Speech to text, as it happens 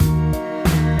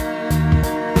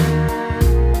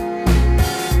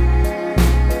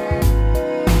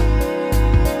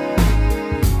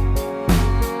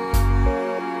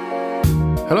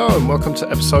Hello and welcome to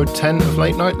episode 10 of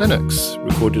Late Night Linux,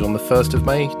 recorded on the 1st of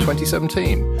May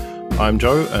 2017. I'm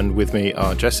Joe, and with me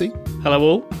are Jesse. Hello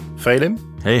all.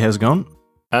 Phelim. Hey, how's it going?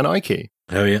 And Ike.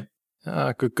 How are you?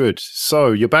 Good.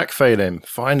 So, you're back, Phelim,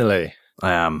 finally.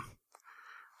 I am.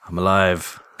 I'm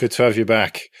alive. Good to have you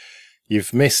back.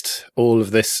 You've missed all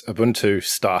of this Ubuntu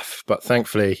stuff, but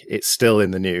thankfully it's still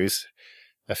in the news,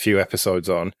 a few episodes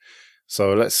on.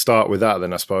 So let's start with that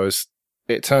then, I suppose.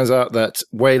 It turns out that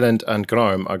Wayland and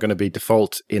GNOME are going to be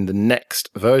default in the next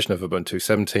version of Ubuntu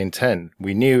 17.10.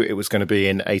 We knew it was going to be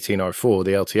in 18.04,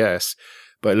 the LTS,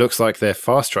 but it looks like they're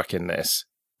fast-tracking this.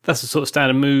 That's a sort of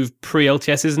standard move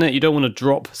pre-LTS, isn't it? You don't want to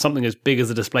drop something as big as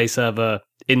a display server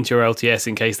into your LTS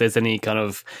in case there's any kind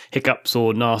of hiccups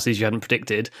or nasties you hadn't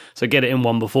predicted. So get it in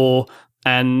one before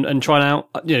and try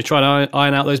and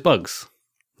iron out those bugs.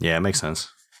 Yeah, it makes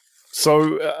sense.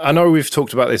 So I know we've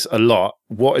talked about this a lot.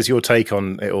 What is your take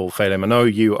on it all, Phelim? I know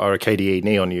you are a KDE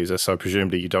Neon user, so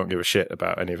presumably you don't give a shit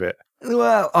about any of it.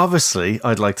 Well, obviously,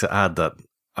 I'd like to add that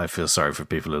I feel sorry for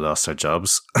people who lost their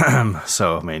jobs.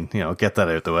 So, I mean, get that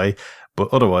out the way. But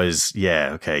otherwise, yeah,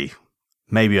 okay.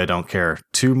 Maybe I don't care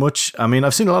too much. I mean,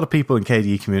 I've seen a lot of people in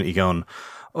KDE community going,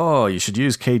 oh, you should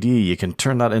use KDE. You can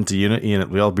turn that into Unity and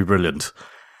it'll all be brilliant.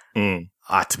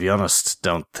 To be honest,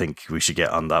 don't think we should get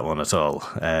on that one at all.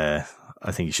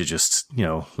 I think you should just,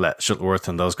 let Shuttleworth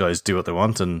and those guys do what they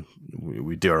want and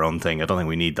we do our own thing. I don't think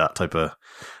we need that type of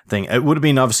thing. It would have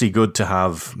been obviously good to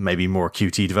have maybe more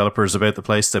Qt developers about the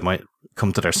place that might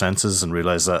come to their senses and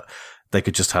realize that they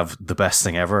could just have the best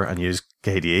thing ever and use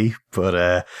KDE.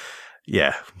 But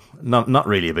yeah, not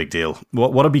really a big deal.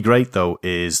 What'd be great though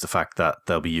is the fact that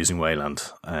they'll be using Wayland.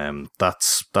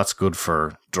 That's good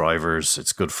for drivers.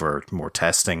 It's good for more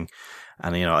testing,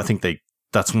 and I think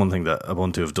that's one thing that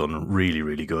Ubuntu have done really,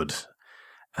 really good,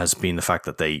 has been the fact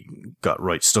that they got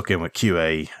stuck in with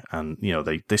QA, and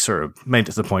they sort of made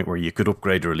it to the point where you could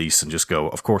upgrade the release and just go,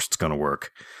 of course it's going to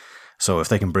work. So if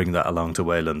they can bring that along to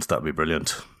Wayland, that'd be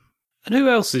brilliant. And who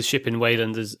else is shipping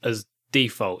Wayland as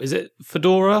default? Is it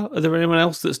Fedora? Are there anyone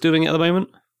else that's doing it at the moment?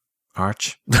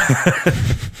 Arch.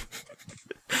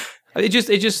 It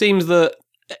just seems that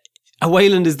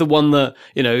Wayland is the one that,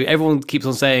 everyone keeps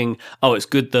on saying, oh, it's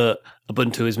good that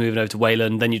Ubuntu is moving over to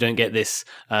Wayland, then you don't get this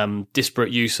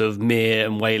disparate use of Mir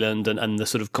and Wayland and the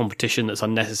sort of competition that's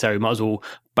unnecessary. Might as well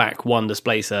back one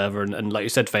display server and like you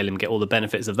said, Phelim, get all the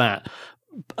benefits of that.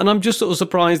 And I'm just sort of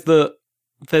surprised that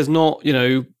there's not,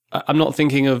 I'm not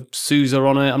thinking of SUSE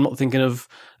on it. I'm not thinking of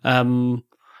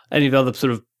any of the other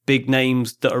sort of big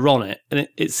names that are on it. And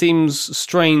it seems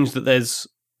strange that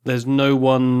there's no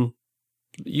one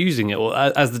using it or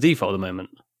as the default at the moment.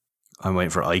 I'm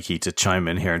waiting for Ike to chime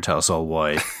in here and tell us all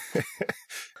why.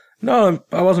 No,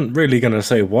 I wasn't really going to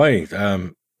say why.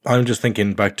 I'm just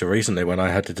thinking back to recently when I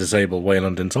had to disable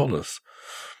Wayland in Solus.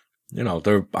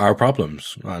 There are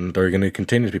problems, and there are going to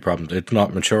continue to be problems. It's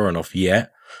not mature enough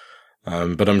yet.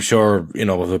 But I'm sure,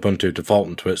 with Ubuntu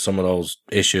defaulting to it, some of those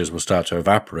issues will start to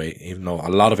evaporate, even though a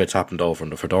lot of it's happened over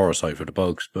on the Fedora side for the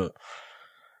bugs. But,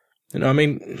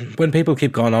 when people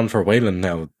keep going on for Wayland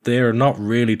now, they're not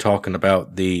really talking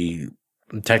about the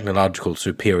technological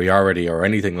superiority or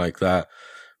anything like that,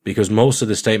 because most of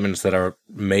the statements that are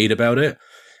made about it,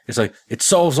 it's like, it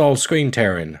solves all screen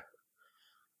tearing.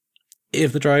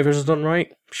 If the drivers are done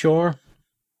right, sure.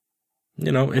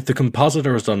 If the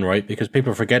compositor is done right, because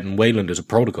people are forgetting Wayland is a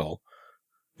protocol.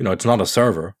 It's not a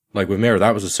server. Like with Mir,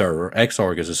 that was a server.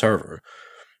 Xorg is a server.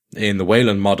 In the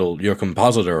Wayland model, your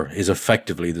compositor is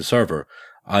effectively the server,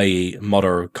 i.e.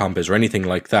 Mother, Compiz, or anything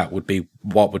like that would be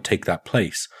what would take that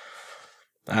place.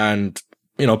 And,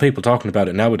 people talking about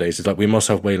it nowadays is like, we must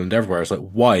have Wayland everywhere. It's like,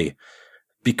 why?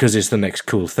 Because it's the next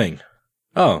cool thing.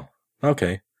 Oh,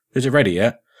 okay. Is it ready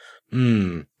yet?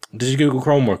 Does your Google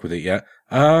Chrome work with it yet?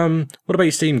 What about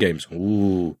your Steam games?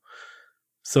 Ooh.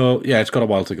 So, yeah, it's got a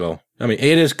while to go. I mean,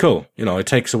 it is cool. It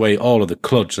takes away all of the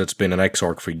kludge that's been in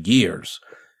Xorg for years.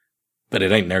 But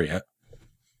it ain't there yet.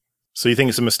 So you think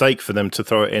it's a mistake for them to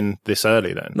throw it in this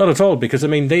early then? Not at all, because,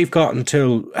 they've got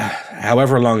until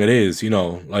however long it is,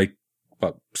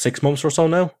 6 months or so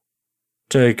now,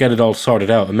 to get it all sorted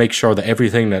out and make sure that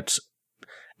everything that's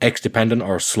X-dependent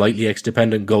or slightly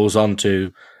X-dependent goes on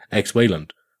to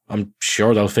X-Wayland. I'm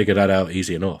sure they'll figure that out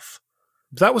easy enough.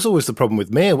 That was always the problem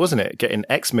with Mir, wasn't it? Getting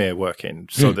Xmir working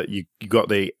so that you got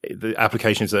the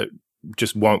applications that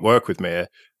just won't work with Mir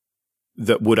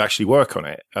that would actually work on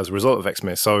it as a result of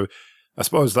Xmir. So I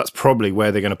suppose that's probably where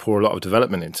they're going to pour a lot of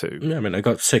development into. Yeah, I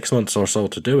got 6 months or so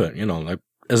to do it,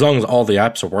 as long as all the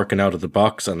apps are working out of the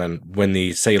box, and then when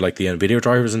the NVIDIA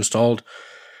driver is installed,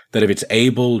 that if it's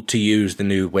able to use the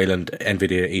new Wayland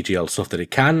NVIDIA EGL stuff that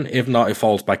it can, if not, it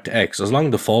falls back to X. As long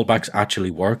as the fallbacks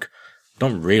actually work, I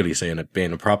don't really see it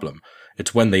being a problem.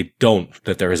 It's when they don't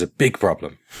that there is a big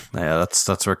problem. Yeah,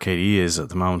 that's where KDE is at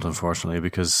the moment, unfortunately,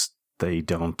 because they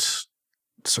don't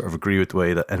sort of agree with the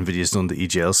way that NVIDIA's done the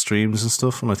EGL streams and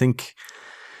stuff. And I think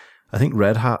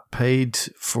Red Hat paid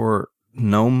for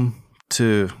GNOME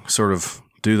to sort of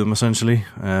do them, essentially.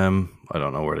 I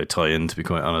don't know where they tie in, to be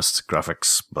quite honest.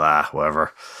 Graphics, blah,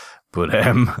 whatever. But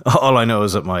all I know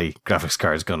is that my graphics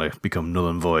card is going to become null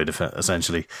and void,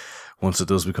 essentially, once it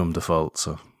does become default.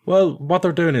 So, well, what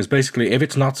they're doing is basically, if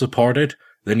it's not supported,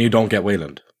 then you don't get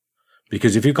Wayland.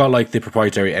 Because if you've got like the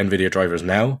proprietary NVIDIA drivers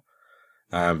now,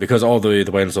 because all the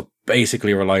Wayland stuff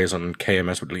basically relies on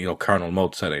KMS with kernel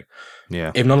mode setting.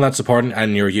 Yeah. If none of that's supported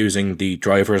and you're using the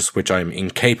drivers, which I'm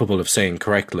incapable of saying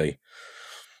correctly,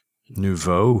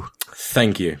 Nouveau.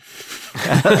 Thank you.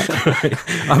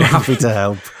 I'm happy to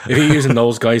help. If you're using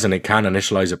those guys and they can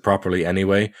initialize it properly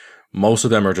anyway, most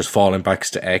of them are just falling back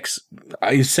to X.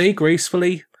 I say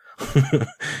gracefully.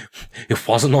 It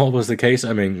wasn't always the case.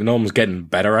 I mean, GNOME's getting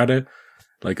better at it.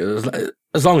 Like,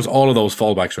 as long as all of those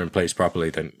fallbacks are in place properly,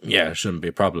 then yeah, it shouldn't be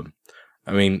a problem.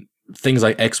 I mean, things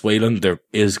like X Wayland, there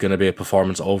is going to be a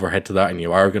performance overhead to that, and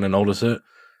you are going to notice it.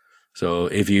 So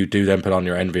if you do then put on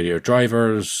your NVIDIA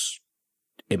drivers,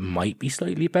 it might be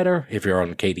slightly better. If you're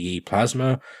on KDE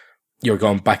Plasma, you're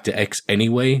going back to X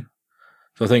anyway.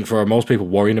 So I think for most people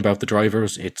worrying about the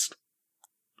drivers, it's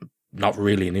not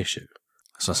really an issue.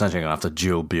 So essentially I'm going to have to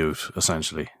dual boot,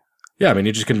 essentially. Yeah, I mean,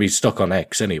 you're just going to be stuck on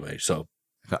X anyway, so...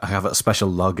 I have a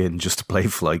special login just to play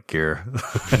Flight Gear.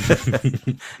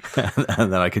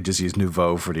 And then I could just use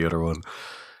Nouveau for the other one.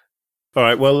 All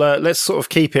right, well, let's sort of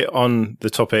keep it on the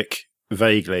topic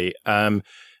vaguely. And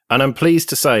I'm pleased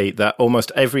to say that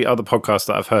almost every other podcast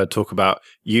that I've heard talk about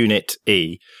Unit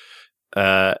E,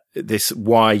 this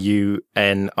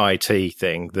YUNIT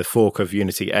thing, the fork of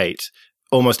Unity 8,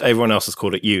 almost everyone else has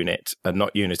called it Unit and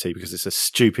not Unity because it's a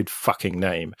stupid fucking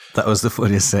name. That was the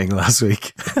funniest thing last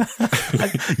week.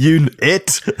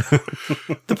 Unit.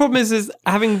 The problem is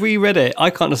having reread it,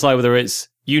 I can't decide whether it's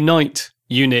Unite,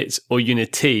 Unit, or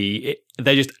Unity.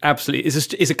 They're just absolutely...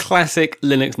 It's a classic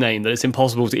Linux name that it's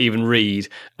impossible to even read,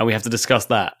 and we have to discuss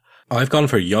that. I've gone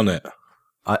for Unit.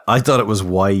 I thought it was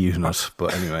YUnit,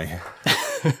 but anyway.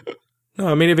 No,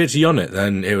 I mean, if it's Unit,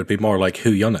 then it would be more like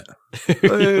Who Unit.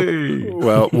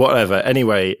 Well, whatever.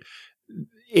 Anyway,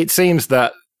 it seems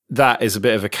that is a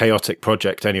bit of a chaotic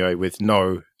project anyway, with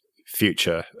no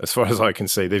future, as far as I can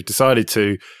see. They've decided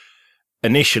to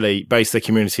initially base their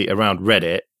community around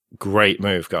Reddit. Great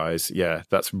move, guys. Yeah,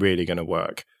 that's really going to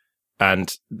work.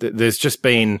 And there's just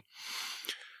been,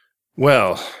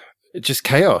 well, just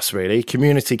chaos, really.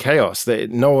 Community chaos.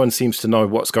 No one seems to know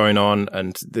what's going on,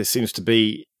 and there seems to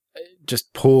be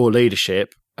just poor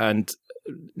leadership and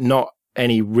not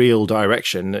any real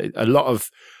direction. A lot of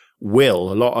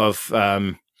will, a lot of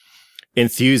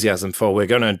enthusiasm for we're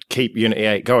going to keep Unity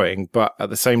 8 going, but at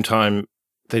the same time,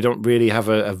 they don't really have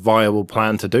a viable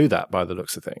plan to do that by the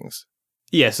looks of things.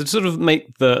 Yeah, so to sort of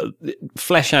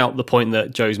flesh out the point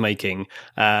that Joe's making,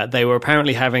 they were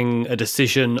apparently having a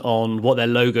decision on what their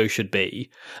logo should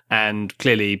be, and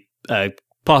clearly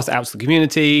passed it out to the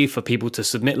community for people to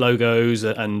submit logos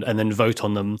and then vote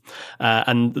on them.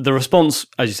 And the response,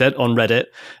 as you said, on Reddit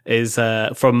is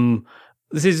from,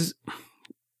 Jay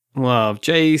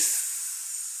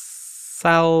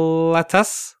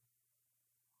Salatas.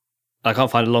 I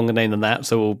can't find a longer name than that,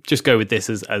 so we'll just go with this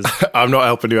as I'm not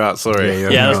helping you out, sorry.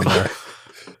 Yeah, that's cool.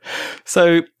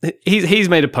 So he's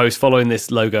made a post following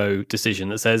this logo decision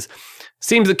that says,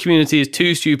 seems the community is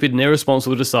too stupid and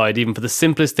irresponsible to decide even for the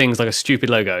simplest things like a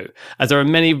stupid logo, as there are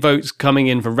many votes coming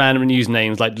in for random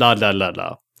usernames like la la la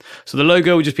la. So the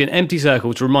logo will just be an empty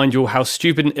circle to remind you all how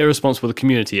stupid and irresponsible the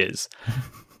community is.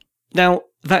 Now,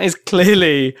 that is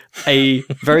clearly a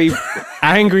very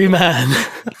angry man.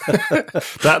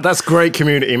 That's great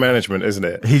community management, isn't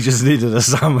it? He just needed a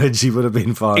sandwich. He would have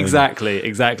been fine. Exactly.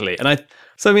 And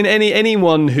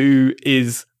anyone who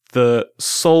is the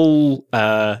sole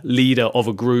leader of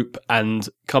a group and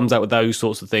comes out with those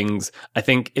sorts of things, I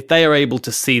think if they are able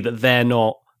to see that they're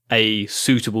not a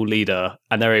suitable leader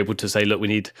and they're able to say, look, we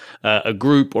need a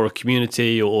group or a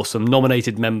community or some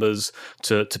nominated members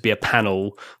to be a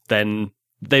panel, then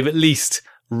they've at least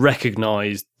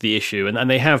recognized the issue. And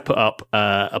they have put up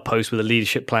a post with a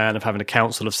leadership plan of having a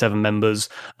council of 7 members,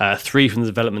 3 from the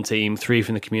development team, 3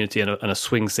 from the community, and a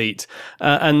swing seat.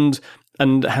 And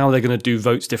how they're going to do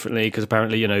votes differently, because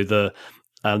apparently, the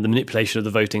manipulation of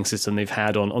the voting system they've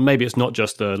had on maybe it's not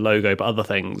just the logo, but other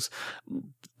things,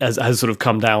 has sort of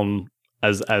come down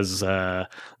as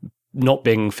not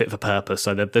being fit for purpose.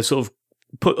 So they've sort of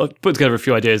put together a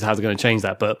few ideas how they're going to change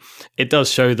that. But it does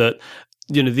show that,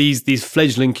 you know, these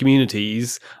fledgling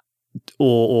communities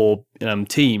or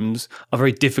teams are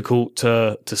very difficult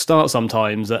to start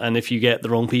sometimes. And if you get the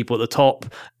wrong people at the top,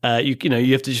 you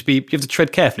have to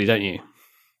tread carefully, don't you?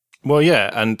 Well, yeah.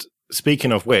 And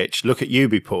speaking of which, look at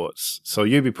UbiPorts. So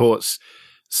UbiPorts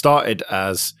started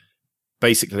as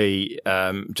basically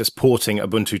just porting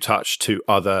Ubuntu Touch to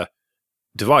other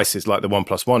devices like the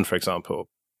OnePlus One, for example,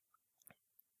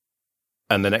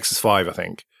 and the Nexus 5, I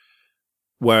think.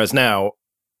 Whereas now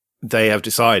they have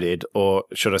decided, or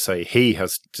should I say he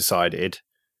has decided,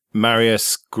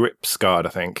 Marius Gripsgard, I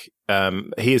think,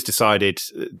 he has decided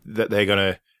that they're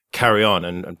going to carry on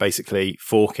and basically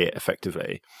fork it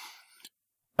effectively.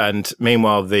 And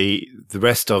meanwhile, the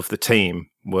rest of the team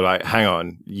were like, hang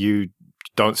on, you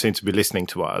don't seem to be listening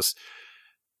to us.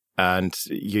 And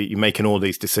you're making all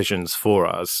these decisions for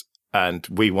us. And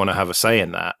we want to have a say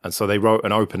in that. And so they wrote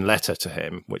an open letter to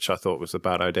him, which I thought was a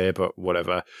bad idea, but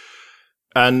whatever.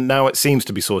 And now it seems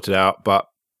to be sorted out, but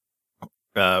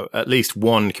at least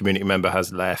one community member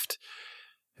has left.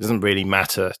 It doesn't really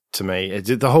matter to me.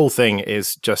 The whole thing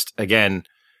is just, again,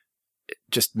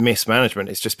 just mismanagement.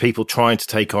 It's just people trying to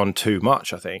take on too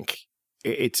much, I think.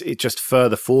 It's just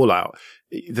further fallout.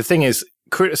 The thing is,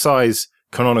 criticize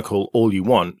Canonical all you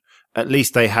want. At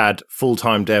least they had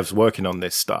full-time devs working on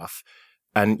this stuff.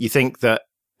 And you think that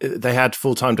they had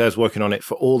full-time devs working on it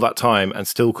for all that time and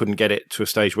still couldn't get it to a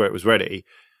stage where it was ready.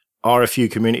 Are a few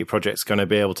community projects going to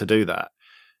be able to do that?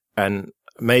 And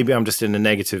maybe I'm just in a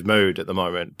negative mood at the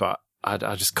moment, but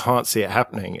I just can't see it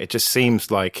happening. It just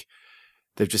seems like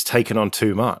they've just taken on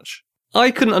too much.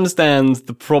 I couldn't understand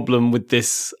the problem with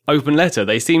this open letter.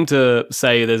 They seem to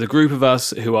say there's a group of us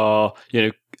who are,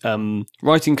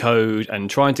 writing code and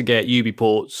trying to get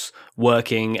UbiPorts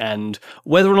working, and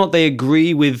whether or not they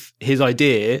agree with his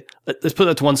idea, let's put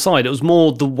that to one side. It was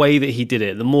more the way that he did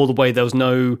it, the way there was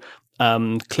no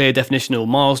clear definition or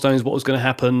milestones, what was going to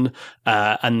happen,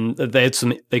 and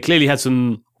they clearly had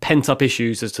some pent up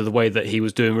issues as to the way that he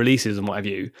was doing releases and what have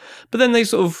you. But then they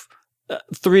sort of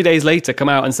 3 days later come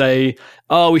out and say,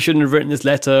 we shouldn't have written this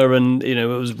letter, and it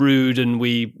was rude, and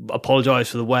we apologize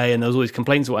for the way, and there was all these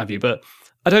complaints and what have you. But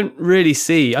I don't really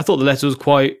see. I thought the letter was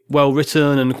quite well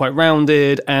written and quite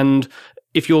rounded. And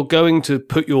if you're going to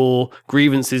put your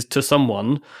grievances to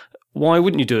someone, why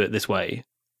wouldn't you do it this way?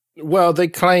 Well, they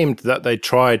claimed that they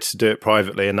tried to do it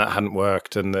privately and that hadn't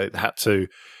worked, and they had to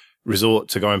resort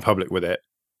to going public with it.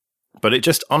 But it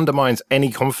just undermines any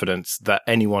confidence that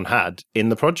anyone had in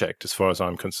the project, as far as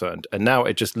I'm concerned. And now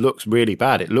it just looks really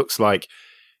bad. It looks like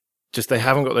just they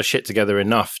haven't got their shit together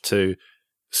enough to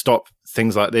stop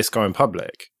things like this going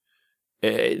public.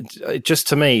 It just,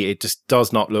 to me, it just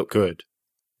does not look good.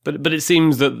 But it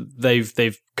seems that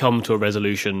they've come to a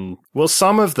resolution. Well,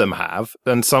 some of them have,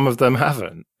 and some of them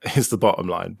haven't, is the bottom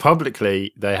line.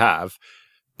 Publicly, they have.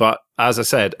 But as I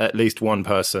said, at least one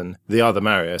person, the other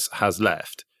Marius, has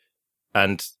left.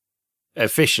 And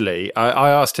officially, I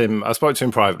asked him, I spoke to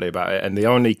him privately about it, and the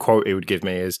only quote he would give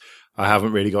me is, I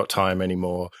haven't really got time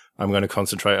anymore. I'm going to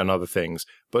concentrate on other things.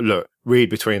 But look, read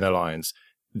between the lines.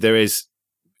 There is,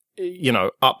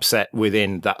 upset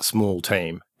within that small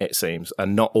team, it seems,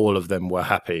 and not all of them were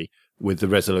happy with the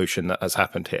resolution that has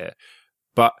happened here.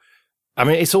 But, I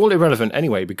mean, it's all irrelevant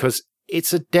anyway, because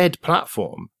it's a dead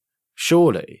platform,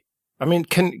 surely. I mean,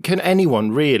 can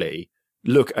anyone really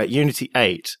look at Unity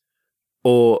 8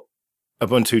 or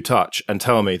Ubuntu Touch and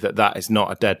tell me that that is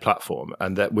not a dead platform,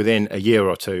 and that within a year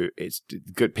or two, it's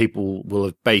good, people will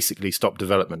have basically stopped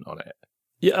development on it?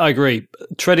 Yeah, I agree.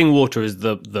 Treading water is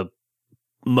the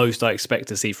most I expect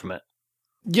to see from it.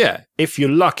 Yeah, if you're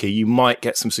lucky, you might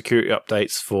get some security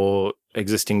updates for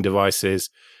existing devices.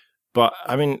 But,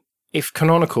 I mean, if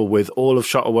Canonical, with all of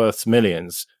Shuttleworth's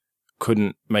millions,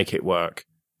 couldn't make it work,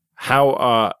 how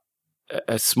are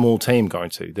a small team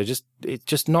going to? It's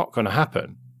just not going to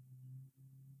happen.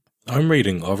 I'm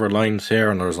reading other lines here,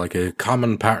 and there's like a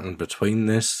common pattern between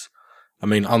this. I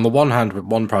mean, on the one hand, with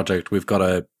one project, we've got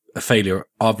a failure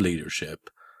of leadership,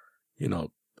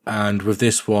 and with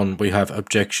this one, we have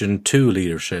objection to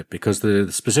leadership, because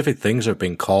the specific things that are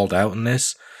being called out in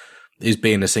this is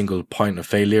being a single point of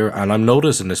failure. And I'm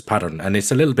noticing this pattern, and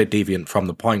it's a little bit deviant from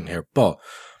the point here, but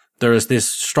there is this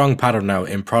strong pattern now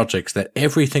in projects that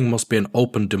everything must be an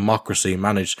open democracy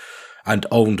managed and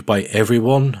owned by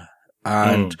everyone.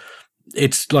 And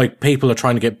it's like people are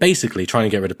trying to get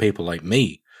rid of people like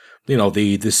me,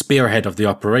 the spearhead of the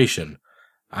operation.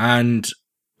 And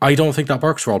I don't think that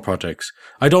works for all projects.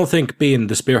 I don't think being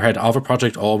the spearhead of a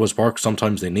project always works.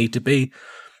 Sometimes they need to be.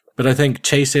 But I think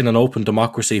chasing an open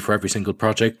democracy for every single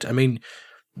project, I mean,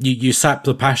 you sap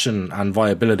the passion and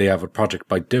viability of a project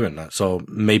by doing that. So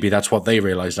maybe that's what they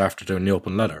realized after doing the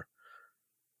open letter.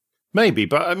 Maybe,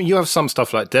 but I mean, you have some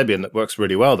stuff like Debian that works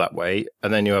really well that way,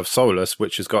 and then you have Solus,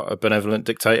 which has got a benevolent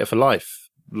dictator for life,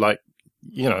 like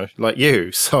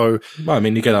you. So, well, I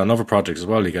mean, you get on other projects as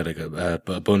well. You get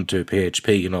Ubuntu,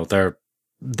 PHP. You know, they're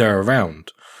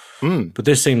around. But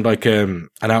this seemed like an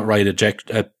outright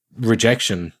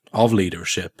rejection of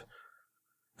leadership.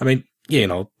 I mean, you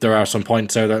know, there are some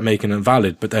points there that make it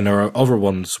invalid, but then there are other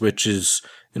ones, which is,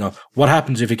 you know, what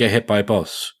happens if you get hit by a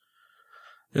bus?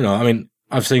 You know, I mean,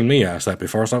 I've seen me ask that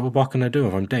before. It's like, well, what can I do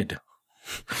if I'm dead?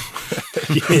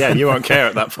 Yeah, you won't care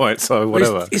at that point, so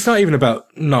whatever. It's not even about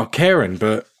not caring,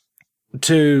 but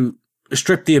to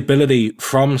strip the ability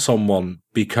from someone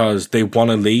because they want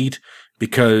to lead,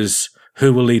 because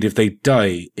who will lead if they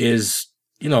die is,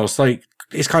 you know,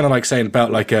 it's kind of like saying about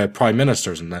like prime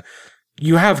ministers and that.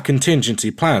 You have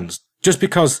contingency plans. Just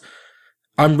because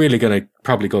I'm really going to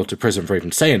probably go to prison for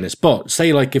even saying this, but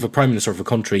say like if a prime minister of a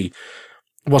country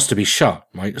was to be shot,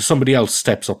 right? Somebody else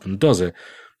steps up and does it.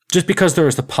 Just because there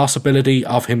is the possibility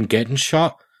of him getting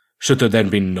shot, should there then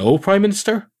be no prime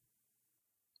minister?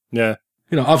 Yeah.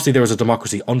 You know, obviously there is a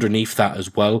democracy underneath that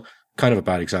as well. Kind of a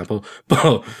bad example.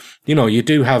 But, you know, you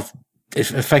do have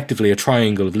effectively a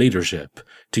triangle of leadership,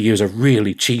 to use a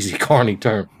really cheesy, corny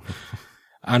term.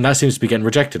 And that seems to be getting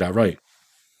rejected outright.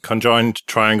 Conjoined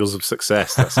triangles of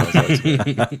success, that sounds like to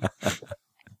me.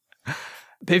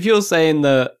 But if you're saying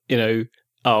that, you know,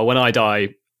 oh, when I die,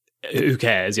 who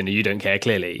cares? You know, you don't care,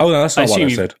 clearly. Oh, no, that's not what I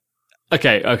said.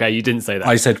 Okay, you didn't say that.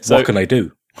 I said, what can I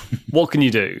do? What can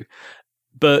you do?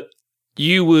 But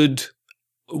you would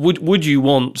you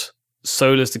want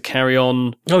Solus to carry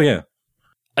on? Oh, yeah.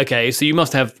 Okay, so you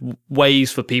must have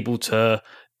ways for people to,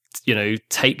 you know,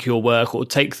 take your work or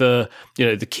take the, you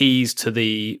know, the keys to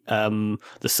the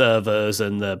servers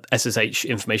and the SSH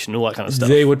information and all that kind of stuff.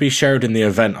 They would be shared in the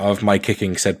event of my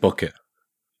kicking said bucket,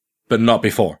 but not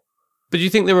before. But do you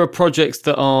think there are projects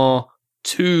that are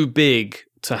too big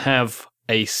to have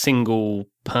a single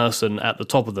person at the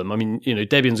top of them? I mean, you know,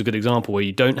 Debian's a good example where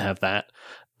you don't have that,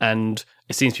 and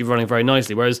it seems to be running very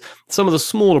nicely. Whereas some of the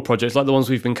smaller projects, like the ones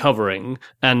we've been covering,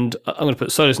 and I'm going to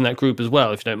put Solus in that group as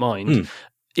well, if you don't mind,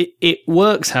 it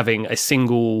works having a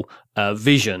single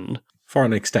vision. For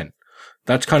an extent.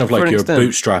 That's kind of like your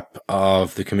bootstrap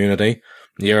of the community.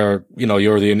 You're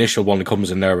the initial one that comes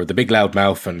in there with the big loud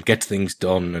mouth and gets things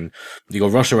done, and you go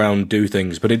rush around, do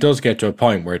things, but it does get to a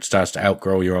point where it starts to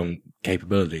outgrow your own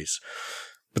capabilities.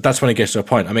 But that's when it gets to a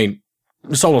point. I mean,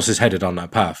 Solus is headed on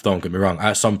that path, don't get me wrong.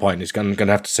 At some point, he's going to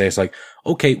have to say, it's like,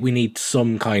 okay, we need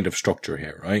some kind of structure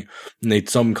here, right? We need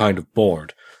some kind of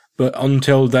board. But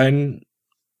until then,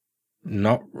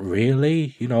 not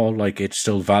really. You know, like, it's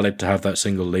still valid to have that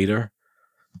single leader.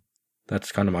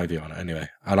 That's kind of my view on it anyway.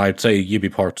 And I'd say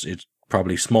UBports is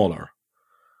probably smaller.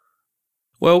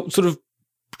 Well, sort of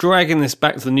dragging this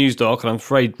back to the news doc, and I'm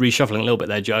afraid reshuffling a little bit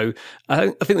there, Joe, I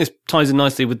think this ties in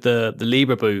nicely with the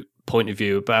LibreBoot point of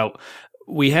view about,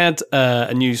 we had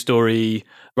a news story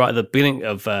right at the beginning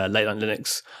of Late Night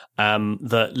Linux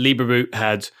that LibreBoot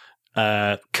had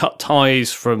cut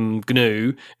ties from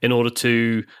GNU in order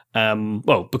to,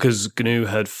 because GNU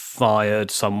had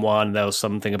fired someone, there was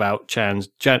something about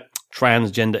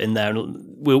transgender in there, and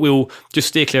we'll just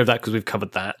steer clear of that because we've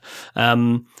covered that.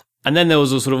 And then there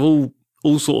was a sort of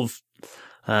all sort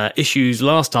of issues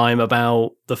last time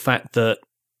about the fact that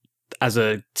as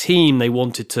a team they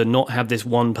wanted to not have this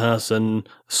one person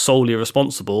solely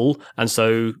responsible, and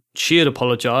so she had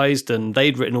apologized and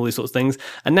they'd written all these sorts of things,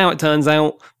 and now it turns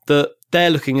out that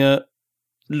they're looking at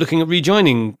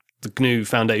rejoining the GNU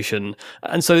Foundation.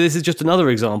 And so this is just another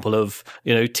example of,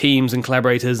 you know, teams and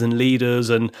collaborators and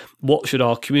leaders, and what should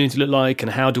our community look like,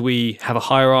 and how do we have a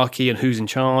hierarchy, and who's in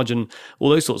charge, and all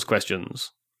those sorts of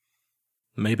questions.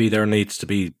 Maybe there needs to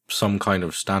be some kind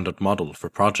of standard model for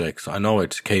projects. I know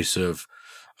it's a case of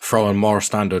throwing more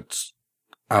standards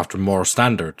after more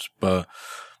standards, but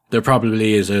there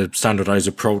probably is a standardized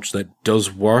approach that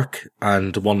does work,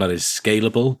 and one that is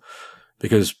scalable.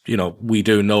 Because, you know, we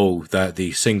do know that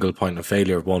the single point of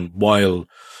failure one, while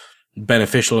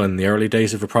beneficial in the early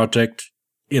days of a project,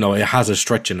 you know, it has a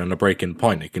stretching and a breaking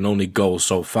point. It can only go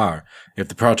so far. If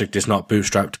the project is not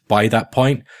bootstrapped by that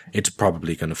point, it's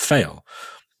probably going to fail.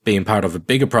 Being part of a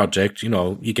bigger project, you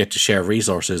know, you get to share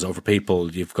resources over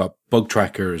people. You've got bug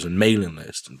trackers and mailing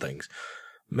lists and things.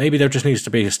 Maybe there just needs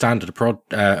to be a standard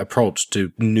approach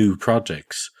to new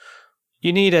projects.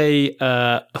 You need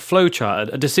a flow chart,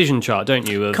 a decision chart, don't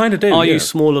you? Kind of do. Are you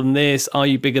smaller than this? Are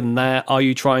you bigger than that? Are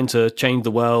you trying to change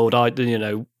the world?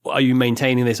 are you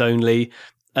maintaining this only?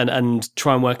 And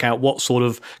try and work out what sort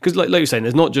of, because like you're saying,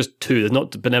 there's not just two. There's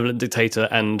not benevolent dictator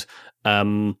and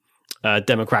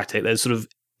democratic. There's sort of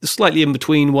slightly in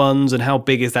between ones, and how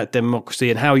big is that democracy,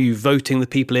 and how are you voting the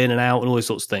people in and out, and all these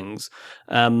sorts of things.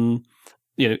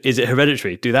 Is it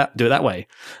hereditary? Do it that way.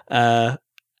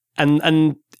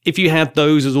 And if you have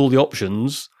those as all the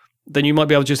options, then you might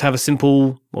be able to just have a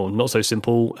simple, or not so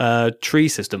simple, tree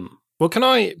system. Well, can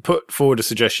I put forward a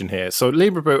suggestion here? So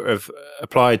LibreBoot have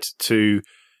applied to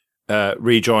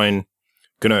rejoin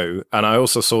GNU, and I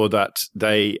also saw that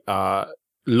they are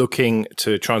looking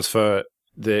to transfer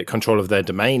the control of their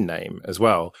domain name as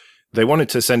well. They wanted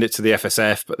to send it to the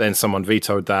FSF, but then someone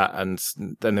vetoed that, and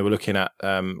then they were looking at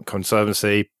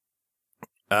Conservancy.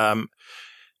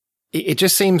 It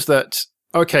just seems that,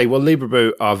 okay, well,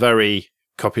 LibreBoot are very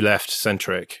copyleft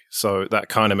centric, so that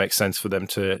kind of makes sense for them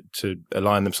to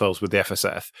align themselves with the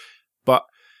FSF. But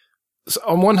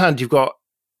on one hand, you've got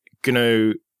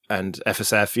GNU and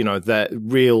FSF, they're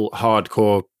real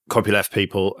hardcore copyleft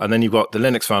people, and then you've got the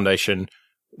Linux Foundation,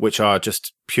 which are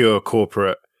just pure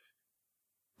corporate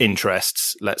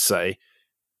interests, let's say.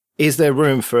 Is there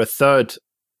room for a third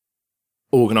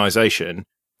organization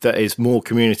that is more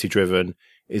community driven,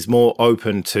 is more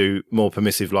open to more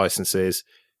permissive licenses,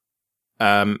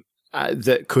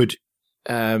 that could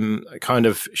kind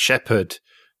of shepherd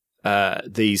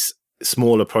these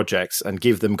smaller projects and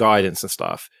give them guidance and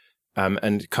stuff,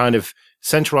 and kind of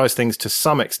centralize things to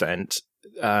some extent,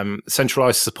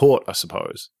 centralize support, I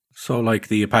suppose. So like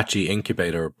the Apache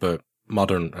Incubator, but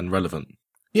modern and relevant.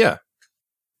 Yeah.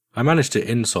 I managed to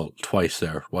insult twice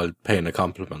there while paying a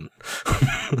compliment.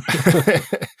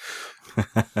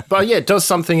 But yeah, does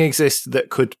something exist that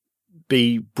could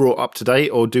be brought up to date,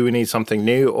 or do we need something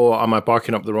new, or am I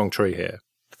barking up the wrong tree here?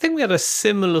 I think we had a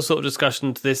similar sort of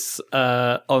discussion to this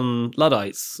on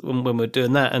Luddites when we were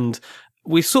doing that, and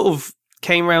we sort of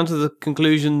came around to the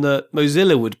conclusion that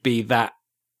Mozilla would be that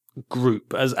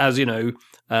group as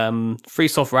free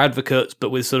software advocates, but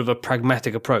with sort of a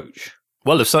pragmatic approach.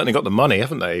 Well, they've certainly got the money,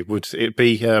 haven't they? Would it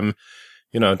be, down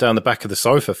the back of the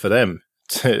sofa for them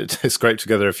to scrape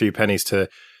together a few pennies to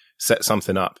set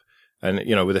something up? And,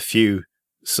 with a few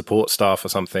support staff or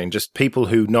something, just people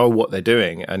who know what they're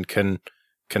doing and can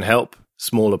help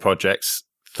smaller projects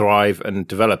thrive and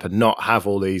develop and not have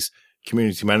all these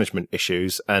community management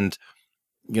issues and,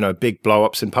 big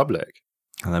blow-ups in public.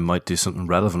 And they might do something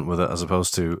relevant with it as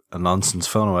opposed to a nonsense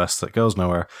phone OS that goes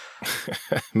nowhere.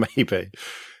 Maybe.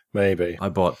 I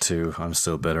bought two. I'm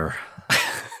still bitter.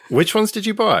 Which ones did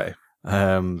you buy?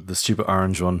 The stupid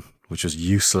orange one, which was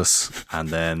useless, and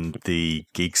then the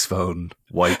Geeks phone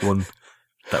white one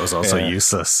that was also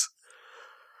useless.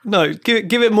 No,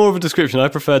 give it more of a description. I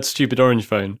preferred stupid orange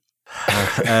phone.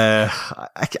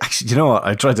 Actually, you know what?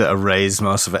 I tried to erase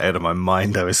most of it out of my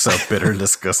mind. I was so bitter and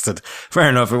disgusted. Fair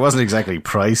enough, it wasn't exactly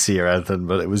pricey or anything,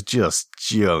 but it was just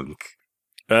junk.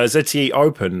 ZTE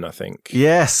Open, I think.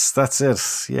 Yes, that's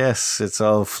it. Yes, it's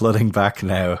all flooding back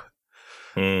now.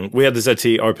 We had the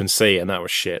ZTE Open C, and that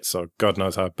was shit, so God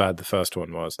knows how bad the first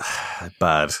one was.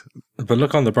 Bad. But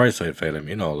look on the bright side,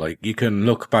 Phelim, you can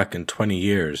look back in 20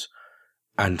 years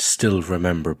and still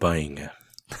remember buying it.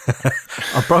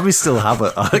 I'll probably still have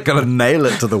it. I'm going to nail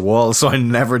it to the wall so I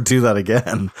never do that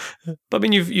again. But I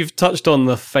mean, you've touched on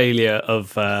the failure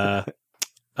of...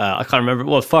 I can't remember.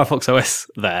 Well, Firefox OS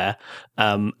there,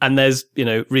 and there's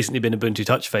recently been Ubuntu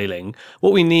Touch failing.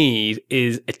 What we need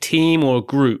is a team or a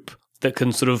group that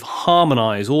can sort of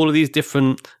harmonize all of these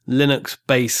different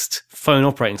Linux-based phone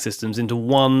operating systems into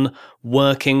one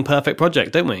working perfect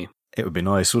project, don't we? It would be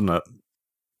nice, wouldn't it?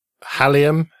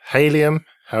 Halium.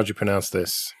 How do you pronounce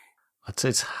this? I'd say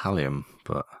it's Halium,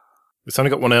 but it's only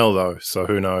got one L though, so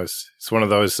who knows? It's one of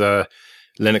those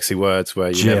Linuxy words where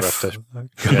you never have to.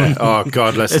 Yeah. Oh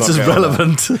God, let's it's not. It's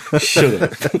irrelevant. Shut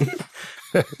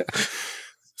up.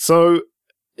 So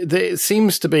there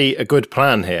seems to be a good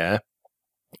plan here,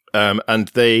 and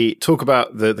they talk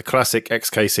about the classic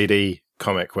XKCD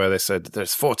comic where they said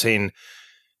there's 14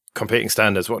 competing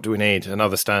standards. What do we need?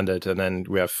 Another standard, and then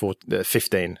we have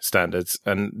 15 standards.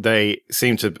 And they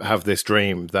seem to have this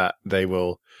dream that they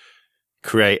will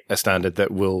create a standard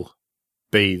that will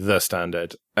be the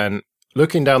standard. And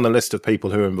looking down the list of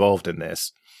people who are involved in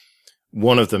this,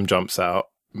 one of them jumps out,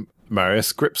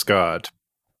 Marius Gripsgaard,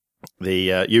 the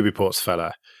Ubiports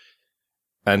fella.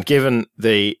 And given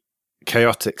the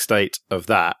chaotic state of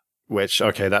that, which,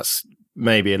 okay, that's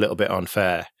maybe a little bit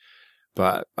unfair,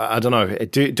 but I don't know.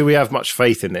 Do we have much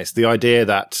faith in this? The idea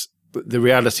that the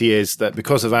reality is that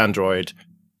because of Android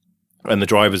and the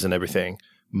drivers and everything,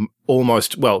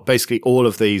 basically all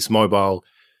of these mobile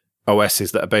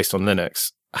OSs that are based on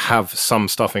Linux have some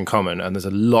stuff in common, and there's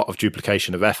a lot of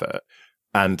duplication of effort.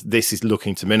 And this is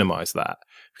looking to minimize that,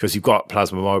 because you've got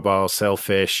Plasma Mobile,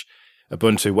 Sailfish,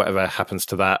 Ubuntu, whatever happens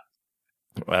to that,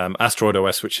 Asteroid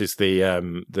OS, which is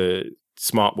the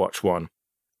smartwatch one,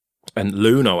 and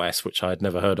Loon OS, which I'd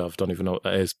never heard of, don't even know what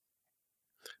that is.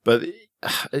 But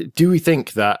do we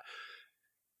think that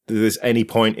there's any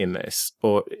point in this,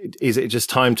 or is it just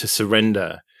time to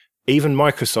surrender? Even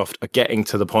Microsoft are getting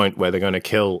to the point where they're going to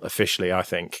kill officially, I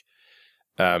think,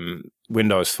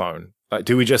 Windows Phone. Like,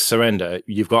 do we just surrender?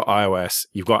 You've got iOS,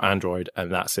 you've got Android,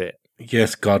 and that's it.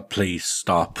 Yes, God, please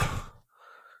stop.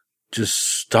 Just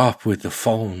stop with the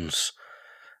phones.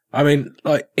 I mean,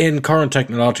 like, in current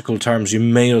technological terms, you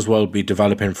may as well be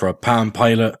developing for a Palm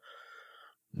Pilot,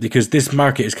 because this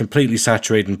market is completely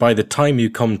saturated, and by the time you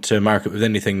come to market with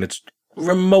anything that's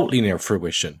remotely near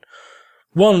fruition,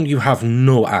 one, you have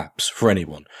no apps for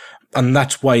anyone. And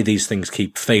that's why these things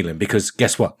keep failing, because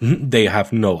guess what? They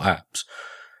have no apps.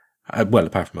 Well,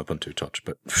 apart from Ubuntu Touch,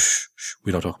 but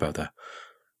we don't talk about that.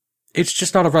 It's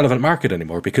just not a relevant market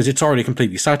anymore because it's already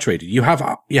completely saturated. You have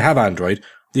Android.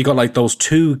 You got like those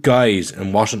two guys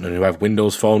in Washington who have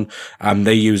Windows Phone, and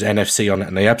they use NFC on it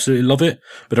and they absolutely love it.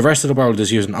 But the rest of the world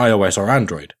is using iOS or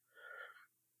Android.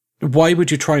 Why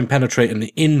would you try and penetrate an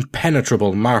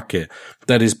impenetrable market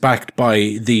that is backed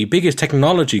by the biggest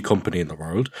technology company in the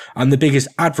world and the biggest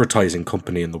advertising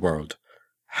company in the world?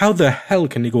 How the hell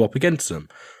can you go up against them?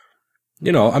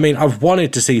 You know, I mean, I've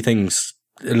wanted to see things,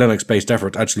 Linux-based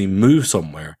efforts actually move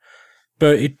somewhere,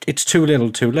 but it's too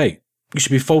little too late. You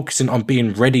should be focusing on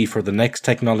being ready for the next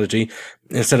technology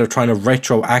instead of trying to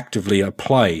retroactively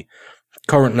apply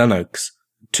current Linux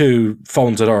to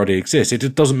phones that already exist.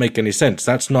 It doesn't make any sense.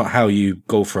 That's not how you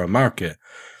go for a market.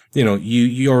 You know,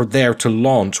 you're there to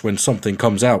launch when something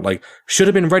comes out. Like, should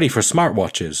have been ready for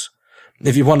smartwatches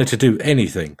if you wanted to do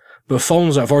anything. But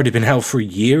phones that have already been out for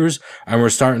years and we're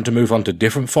starting to move on to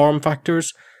different form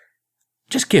factors,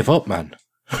 just give up, man.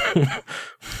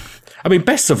 I mean,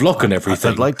 best of luck on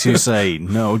everything. I'd like to say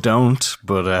no, don't,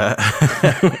 but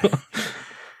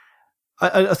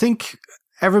I think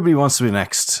everybody wants to be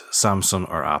next Samsung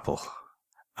or Apple.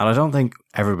 And I don't think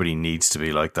everybody needs to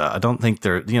be like that. I don't think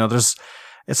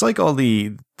it's like all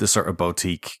the sort of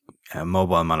boutique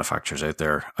mobile manufacturers out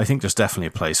there. I think there's definitely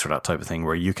a place for that type of thing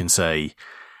where you can say,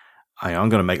 I'm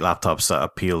going to make laptops that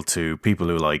appeal to people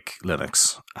who like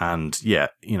Linux. And yeah,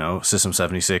 you know, System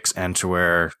 76,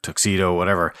 Enterware, Tuxedo,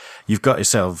 whatever. You've got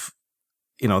yourself,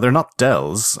 you know, they're not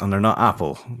Dells and they're not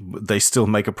Apple. They still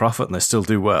make a profit and they still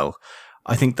do well.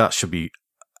 I think that should be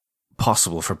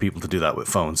possible for people to do that with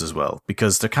phones as well,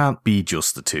 because there can't be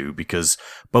just the two, because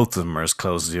both of them are as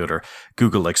close as the other.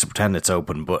 Google likes to pretend it's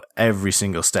open, but every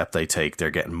single step they take, they're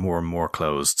getting more and more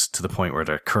closed to the point where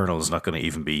their kernel is not going to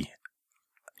even be,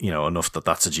 you know, enough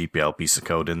that's a GPL piece of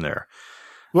code in there.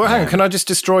 Well, hang on, can I just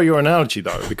destroy your analogy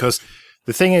though? Because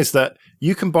the thing is that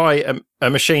you can buy a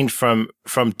machine from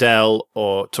Dell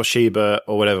or Toshiba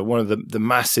or whatever, one of the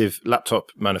massive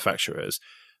laptop manufacturers,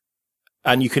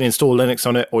 and you can install Linux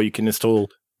on it, or you can install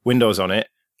Windows on it,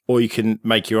 or you can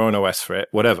make your own OS for it,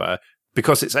 whatever,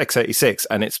 because it's x86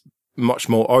 and it's much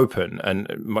more open and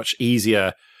much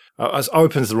easier. As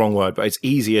open's the wrong word, but it's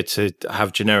easier to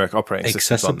have generic operating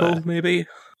systems on there. Accessible, maybe?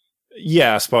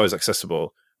 Yeah, I suppose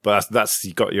accessible, but that's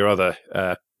you got your other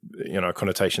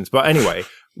connotations. But anyway,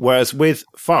 whereas with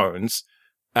phones,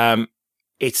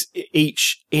 it's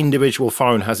each individual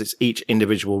phone has its each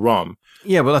individual ROM.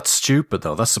 Yeah, well, that's stupid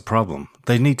though. That's the problem.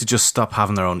 They need to just stop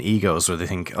having their own egos where they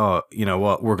think, oh, you know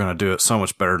what, we're going to do it so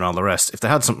much better than all the rest. If they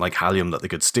had something like Halium that they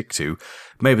could stick to,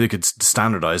 maybe they could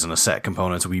standardize on a set of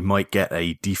components. We might get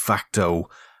a de facto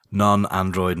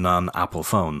non-Android, non-Apple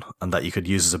phone, and that you could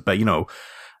use as a,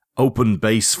 open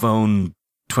base phone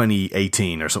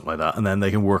 2018 or something like that, and then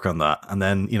they can work on that. And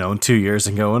then, in 2 years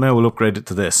they can go, oh no, we'll upgrade it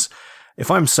to this.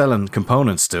 If I'm selling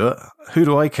components to it, who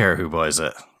do I care who buys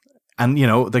it? And,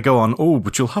 they go on, oh,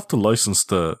 but you'll have to license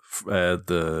the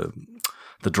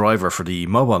driver for the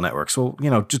mobile networks. Well,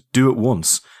 just do it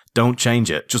once. Don't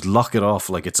change it. Just lock it off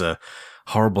like it's a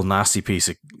horrible, nasty piece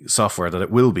of software that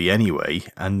it will be anyway.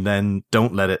 And then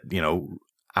don't let it,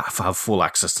 have full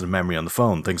access to the memory on the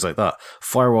phone, things like that.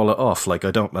 Firewall it off. Like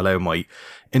I don't allow my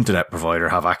internet provider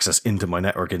have access into my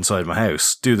network inside my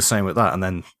house. Do the same with that, and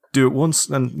then do it once,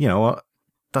 and you know what?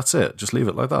 That's it. Just leave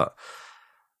it like that.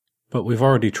 But we've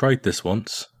already tried this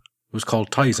once. It was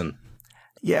called Tizen.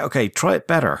 Yeah, okay, try it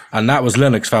better. And that was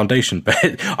Linux Foundation.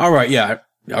 All right, yeah,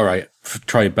 all right,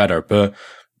 try it better. But,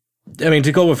 I mean,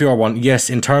 to go with your one, yes,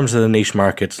 in terms of the niche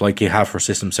markets, like you have for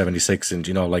System 76 and,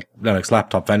 like Linux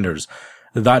laptop vendors,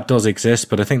 that does exist,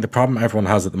 but I think the problem everyone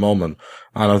has at the moment,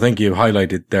 and I think you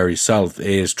highlighted there yourself,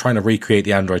 is trying to recreate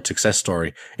the Android success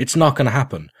story. It's not going to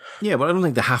happen. Yeah, but I don't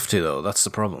think they have to, though. That's the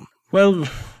problem. Well,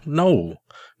 no,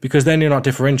 because then you're not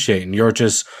differentiating.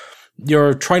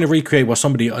 You're trying to recreate what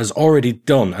somebody has already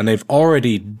done, and they've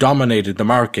already dominated the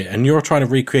market, and you're trying to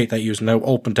recreate that using now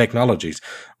open technologies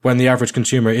when the average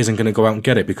consumer isn't going to go out and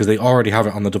get it because they already have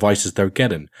it on the devices they're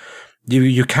getting.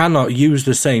 You cannot use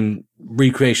the same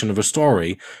recreation of a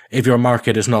story if your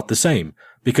market is not the same,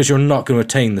 because you're not going to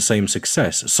attain the same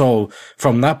success. So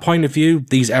from that point of view,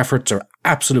 these efforts are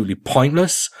absolutely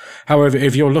pointless. However,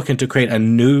 if you're looking to create a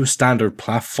new standard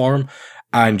platform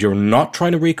and you're not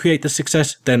trying to recreate the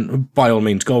success, then by all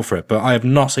means go for it. But I have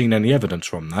not seen any evidence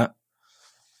from that.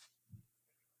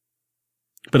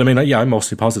 But I mean, yeah, I'm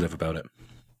mostly positive about it.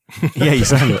 Yeah, you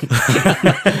sound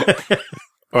it.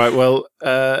 All right, well,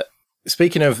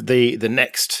 speaking of the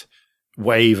next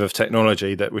wave of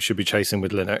technology that we should be chasing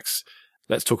with Linux,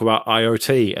 let's talk about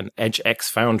IoT and EdgeX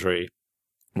Foundry,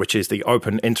 which is the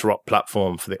open interop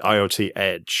platform for the IoT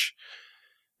Edge.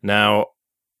 Now,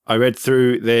 I read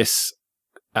through this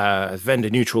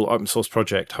vendor-neutral open source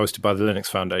project hosted by the Linux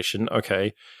Foundation.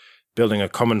 Okay, building a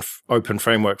common open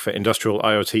framework for industrial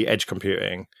IoT edge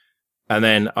computing. And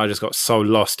then I just got so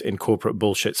lost in corporate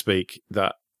bullshit speak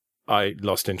that I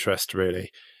lost interest,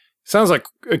 really. Sounds like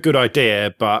a good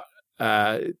idea, but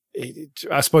I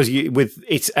suppose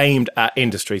it's aimed at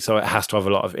industry, so it has to have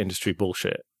a lot of industry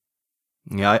bullshit.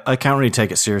 Yeah, I can't really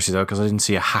take it seriously, though, because I didn't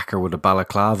see a hacker with a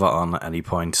balaclava on at any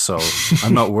point, so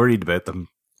I'm not worried about them.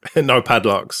 No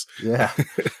padlocks. Yeah.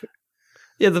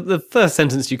 Yeah, the first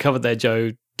sentence you covered there,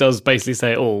 Joe, does basically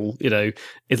say it all. You know,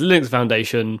 it's the Linux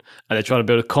Foundation, and they're trying to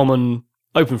build a common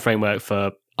open framework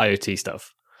for IoT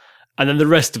stuff. And then the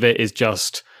rest of it is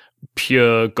just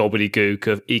pure gobbledygook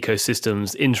of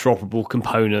ecosystems, interoperable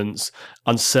components,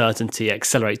 uncertainty,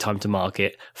 accelerate time to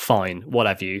market, fine, what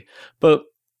have you. But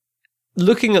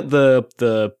looking at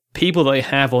the people they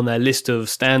have on their list of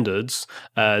standards,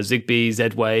 Zigbee,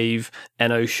 Z-Wave,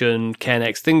 NOcean,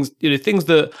 KNX, things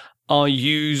that are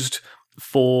used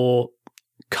for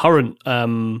current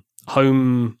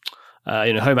home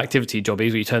activity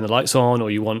jobbies, where you turn the lights on,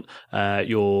 or you want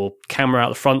your camera out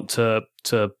the front to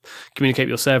communicate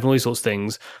with your server, and all these sorts of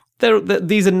things.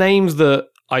 These are names that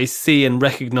I see and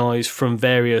recognize from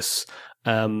various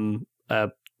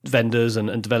vendors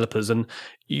and developers, and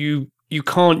you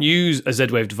can't use a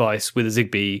Z-Wave device with a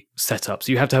Zigbee setup.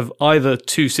 So you have to have either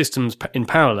two systems in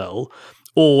parallel,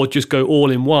 or just go all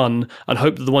in one and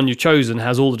hope that the one you've chosen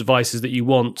has all the devices that you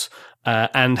want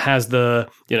and has the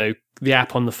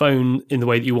app on the phone in the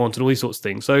way that you want and all these sorts of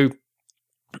things. So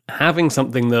having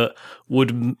something that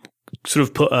would sort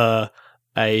of put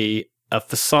a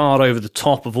facade over the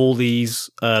top of all these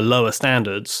lower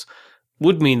standards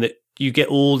would mean that you get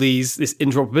all this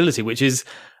interoperability, which is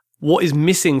what is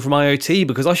missing from IoT,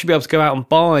 because I should be able to go out and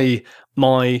buy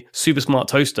my super smart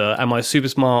toaster and my super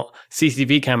smart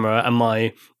CCTV camera and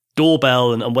my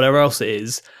doorbell and whatever else it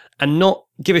is, and not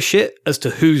give a shit as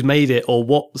to who's made it or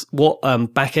what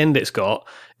back end it's got.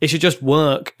 It should just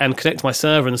work and connect to my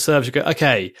server, and the server should go,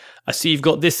 okay, I see you've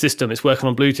got this system, it's working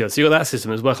on Bluetooth. I see you've got that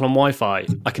system, it's working on Wi-Fi.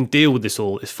 I can deal with this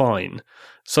all, it's fine.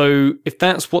 So if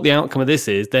that's what the outcome of this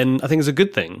is, then I think it's a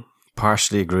good thing.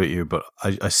 Partially agree with you, but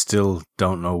I still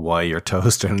don't know why your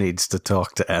toaster needs to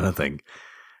talk to anything.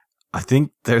 I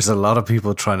think there's a lot of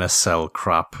people trying to sell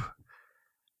crap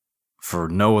for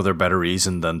no other better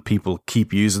reason than people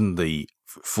keep using the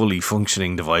fully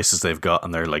functioning devices they've got,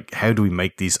 and they're like, how do we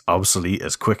make these obsolete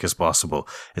as quick as possible?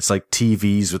 It's like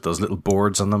TVs with those little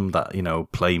boards on them that,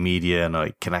 play media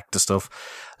and connect to stuff.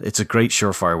 It's a great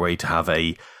surefire way to have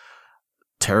a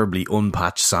terribly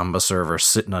unpatched Samba server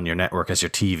sitting on your network as your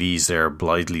TV's there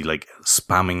blithely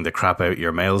spamming the crap out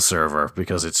your mail server,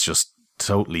 because it's just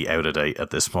totally out of date at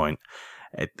this point.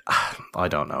 I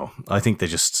don't know. I think they're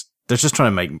just trying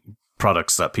to make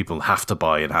products that people have to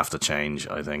buy and have to change,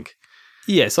 I think.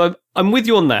 Yeah, so I'm with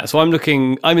you on that. So I'm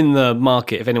in the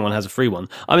market, if anyone has a free one,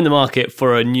 I'm in the market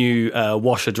for a new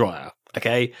washer dryer,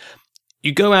 okay?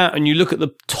 You go out and you look at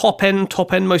the top end,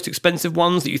 most expensive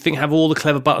ones that you think have all the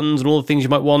clever buttons and all the things you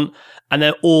might want, and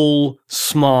they're all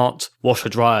smart washer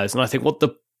dryers. And I think, what the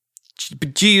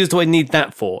geez do I need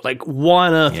that for? Why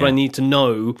on earth do I need to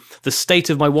know the state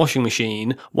of my washing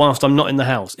machine whilst I'm not in the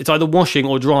house? It's either washing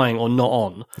or drying or not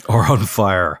on. Or on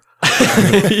fire.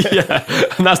 Yeah,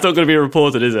 and that's not going to be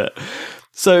reported, is it?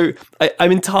 So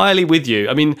I'm entirely with you.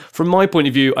 I mean, from my point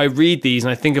of view, I read these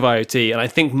and I think of IoT, and I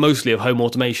think mostly of home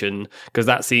automation, because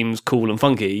that seems cool and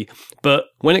funky. But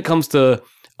when it comes to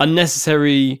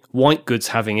unnecessary white goods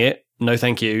having it, no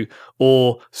thank you,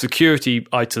 or security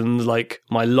items like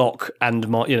my lock and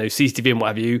my CCTV and what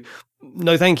have you,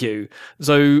 no thank you.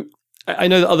 So I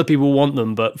know that other people want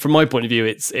them, but from my point of view,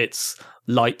 it's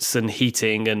lights and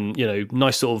heating and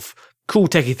nice sort of cool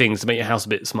techie things to make your house a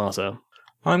bit smarter.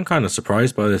 I'm kind of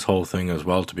surprised by this whole thing as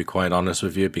well, to be quite honest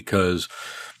with you, because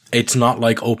it's not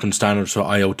like open standards for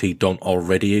IoT don't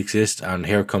already exist, and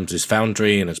here comes this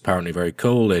Foundry, and it's apparently very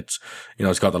cool. It's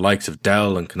it's got the likes of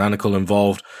Dell and Canonical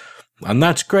involved, and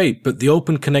that's great. But the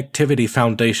Open Connectivity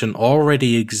Foundation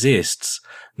already exists.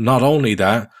 Not only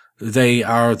that, they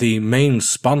are the main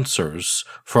sponsors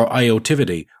for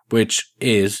IoTivity, which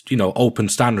is, open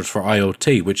standards for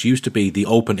IoT, which used to be the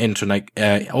Open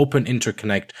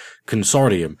Interconnect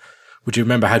Consortium, which you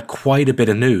remember had quite a bit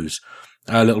of news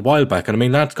a little while back. And I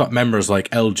mean, that's got members like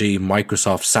LG,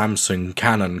 Microsoft, Samsung,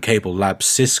 Canon, Cable Labs,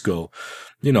 Cisco,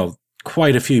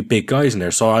 quite a few big guys in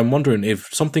there. So I'm wondering, if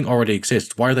something already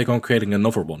exists, why are they going creating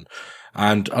another one?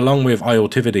 And along with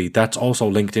IoTivity, that's also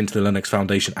linked into the Linux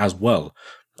Foundation as well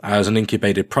as an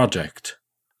incubated project.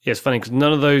 Yeah, it's funny because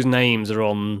none of those names are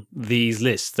on these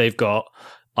lists. They've got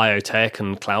IoTech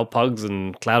and CloudPugs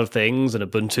and Cloud of Things and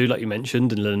Ubuntu, like you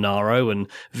mentioned, and Linaro and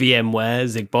VMware,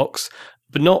 Zigbox,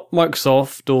 but not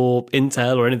Microsoft or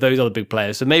Intel or any of those other big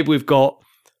players. So maybe we've got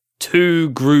two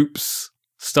groups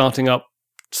starting up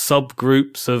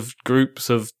subgroups of groups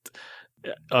of...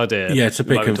 Oh dear. Yeah, it's a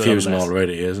bit confusing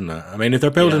already, isn't it? I mean, if they're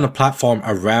building a platform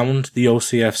around the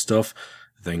OCF stuff,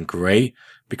 then great,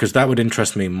 because that would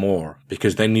interest me more,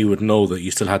 because then you would know that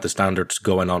you still had the standards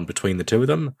going on between the two of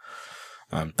them.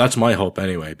 That's my hope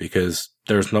anyway, because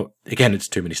it's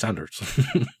too many standards.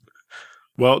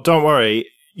 Well, don't worry.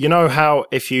 You know how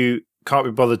if you can't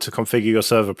be bothered to configure your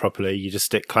server properly, you just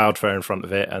stick Cloudflare in front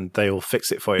of it and they will fix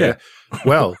it for you. Yeah.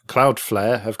 Well,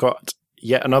 Cloudflare have got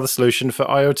yet another solution for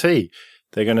IoT.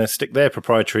 They're going to stick their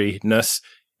proprietariness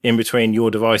in between your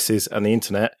devices and the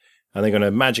internet, and they're going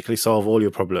to magically solve all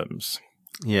your problems.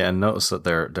 Yeah, and notice that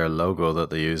their logo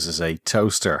that they use is a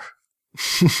toaster.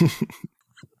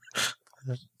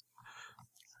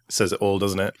 Says it all,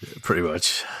 doesn't it? Pretty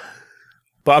much.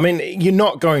 But I mean, you're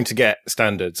not going to get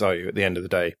standards, are you, at the end of the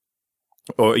day?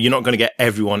 Or you're not going to get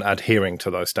everyone adhering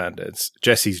to those standards.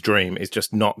 Jesse's dream is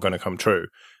just not going to come true,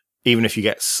 even if you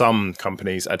get some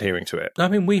companies adhering to it. I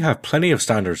mean, we have plenty of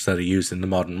standards that are used in the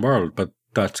modern world, but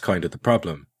that's kind of the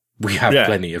problem. We have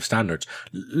plenty of standards.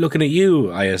 Looking at you,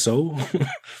 ISO.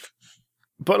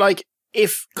 But like,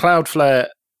 if Cloudflare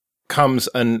comes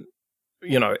and,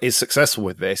 is successful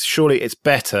with this, surely it's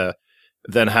better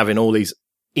than having all these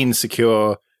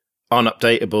insecure,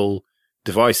 unupdatable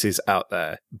devices out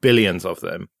there, billions of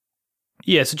them.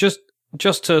 Yeah, so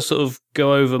just to sort of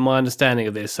go over my understanding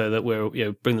of this, so that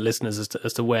we're bring the listeners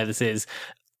as to where this is.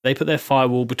 They put their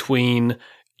firewall between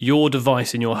your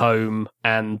device in your home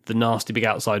and the nasty big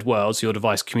outside world, so your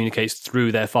device communicates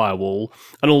through their firewall,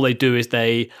 and all they do is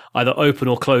they either open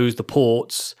or close the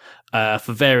ports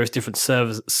for various different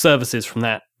services from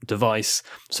that device,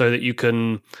 so that you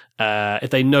can, if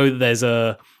they know that there's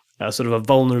a sort of a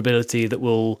vulnerability that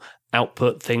will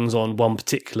output things on one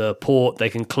particular port, they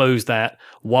can close that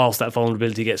whilst that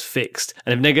vulnerability gets fixed.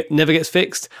 And if it never gets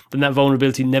fixed, then that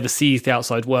vulnerability never sees the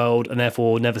outside world and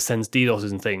therefore never sends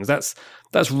DDoSes and things. That's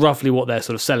roughly what they're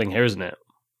sort of selling here, isn't it?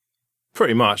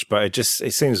 Pretty much, but it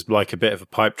seems like a bit of a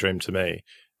pipe dream to me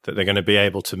that they're going to be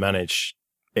able to manage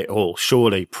it all.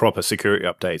 Surely proper security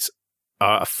updates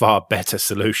are a far better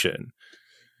solution.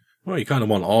 Well, you kind of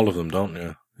want all of them, don't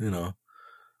you?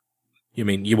 You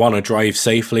mean, you want to drive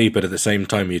safely, but at the same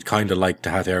time, you'd kind of like to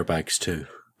have airbags too.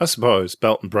 I suppose,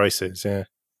 belt and braces, yeah.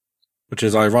 Which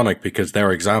is ironic, because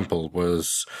their example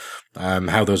was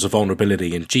how there's a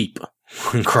vulnerability in Jeep.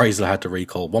 Chrysler had to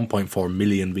recall 1.4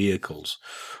 million vehicles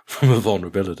from a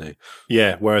vulnerability.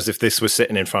 Yeah, whereas if this was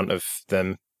sitting in front of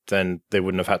them, then they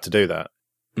wouldn't have had to do that.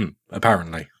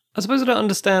 Apparently. I suppose I don't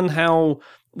understand how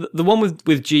the one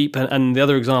with Jeep and the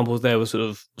other examples there were sort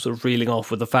of reeling off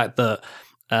with the fact that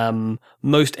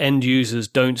most end users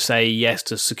don't say yes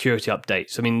to security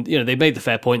updates. I mean, they made the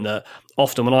fair point that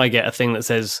often when I get a thing that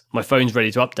says my phone's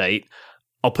ready to update,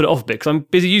 I'll put it off a bit because I'm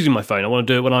busy using my phone. I want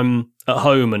to do it when I'm at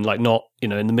home and not, in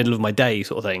the middle of my day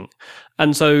sort of thing.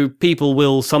 And so people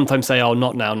will sometimes say, oh,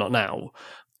 not now, not now.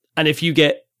 And if you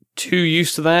get too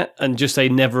used to that and just say,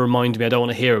 never remind me, I don't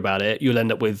want to hear about it, you'll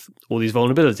end up with all these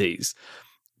vulnerabilities.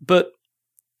 But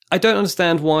I don't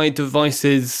understand why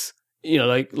devices,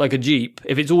 like a Jeep,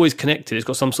 if it's always connected, it's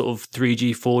got some sort of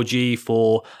 3G, 4G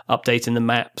for updating the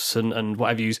maps and what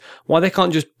have you, why they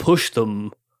can't just push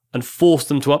them and force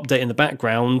them to update in the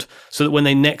background so that when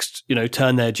they next,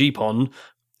 turn their Jeep on,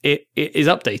 it is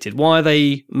updated? Why are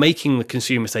they making the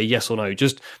consumer say yes or no?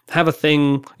 Just have a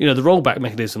thing, the rollback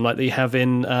mechanism like they have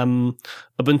in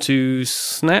Ubuntu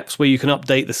snaps, where you can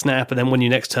update the snap, and then when you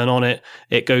next turn on it,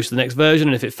 it goes to the next version,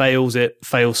 and if it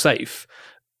fails safe.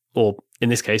 Or in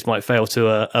this case, might fail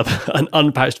to an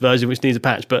unpatched version which needs a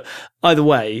patch. But either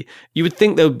way, you would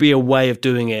think there would be a way of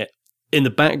doing it in the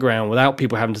background without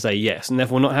people having to say yes, and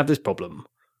therefore not have this problem.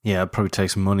 Yeah, it probably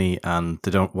takes money, and they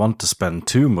don't want to spend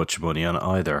too much money on it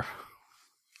either.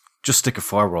 Just stick a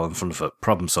firewall in front of it.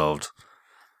 Problem solved.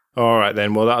 All right,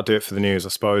 then. Well, that'll do it for the news, I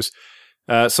suppose.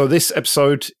 So this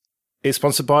episode is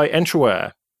sponsored by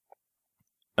Entroware.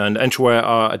 And Entroware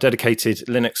are a dedicated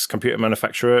Linux computer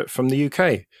manufacturer from the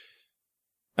UK.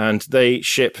 And they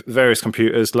ship various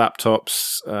computers,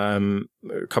 laptops,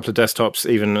 a couple of desktops,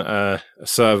 even a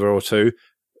server or two,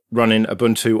 running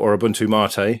Ubuntu or Ubuntu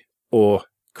Mate, or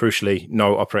crucially,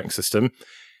 no operating system,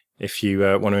 if you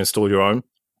want to install your own.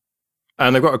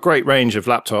 And they've got a great range of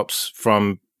laptops,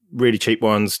 from really cheap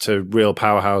ones to real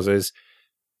powerhouses.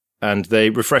 And they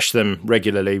refresh them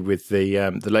regularly with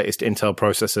the latest Intel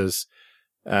processors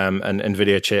and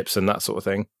NVIDIA chips and that sort of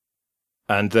thing.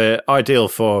 And they're ideal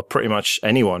for pretty much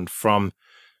anyone, from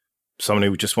someone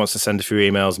who just wants to send a few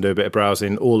emails and do a bit of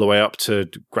browsing, all the way up to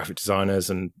graphic designers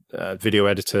and video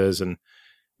editors and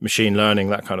machine learning,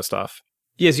 that kind of stuff.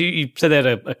 Yes, you said they had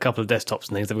a couple of desktops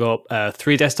and things. They've got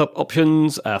 3 desktop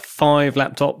options, 5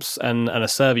 laptops, and a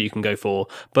server you can go for.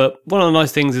 But one of the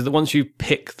nice things is that once you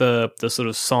pick the sort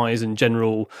of size and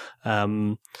general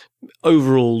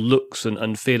overall looks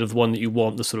and feel of the one that you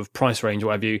want, the sort of price range or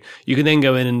what have you, you can then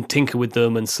go in and tinker with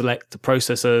them and select the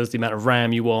processors, the amount of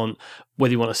RAM you want,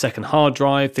 whether you want a second hard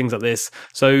drive, things like this.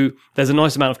 So there's a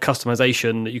nice amount of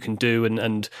customization that you can do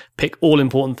and pick all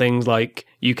important things like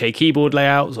UK keyboard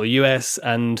layouts or US,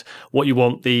 and what you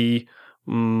want the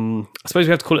I suppose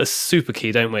we have to call it a super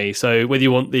key, don't we? So whether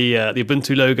you want the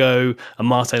Ubuntu logo, a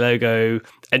Mate logo,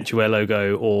 Entroware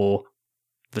logo, or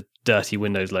the dirty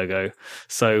Windows logo.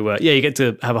 So you get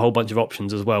to have a whole bunch of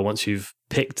options as well once you've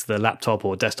picked the laptop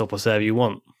or desktop or server you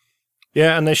want.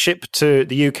 Yeah, and they ship to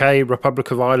the UK,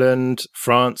 Republic of Ireland,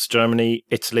 France, Germany,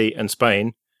 Italy, and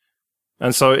Spain.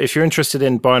 And so if you're interested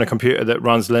in buying a computer that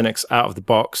runs Linux out of the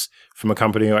box from a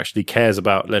company who actually cares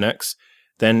about Linux,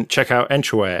 then check out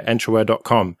Entroware,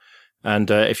 entroware.com.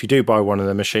 And if you do buy one of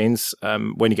the machines,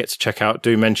 when you get to checkout,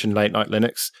 do mention Late Night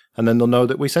Linux, and then they'll know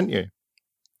that we sent you.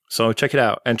 So check it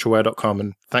out, entroware.com,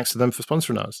 and thanks to them for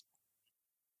sponsoring us.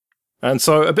 And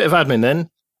so a bit of admin then.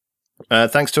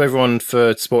 Thanks to everyone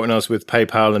for supporting us with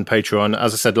PayPal and Patreon.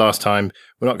 As I said last time,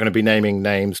 we're not going to be naming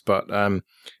names, but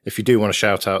if you do want to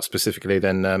shout out specifically,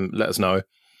 then let us know.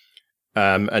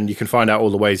 And you can find out all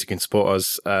the ways you can support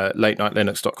us,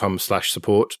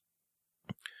 latenightlinux.com/support.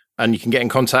 And you can get in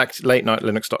contact,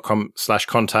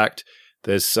 latenightlinux.com/contact.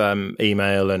 There's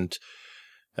email and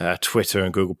Twitter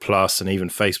and Google Plus and even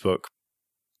Facebook.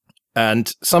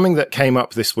 And something that came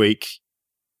up this week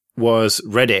was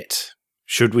Reddit.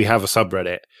 Should we have a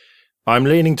subreddit? I'm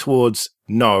leaning towards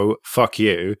no, fuck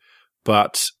you.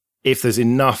 But if there's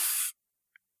enough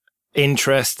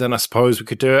interest, then I suppose we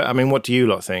could do it. I mean, what do you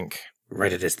lot think?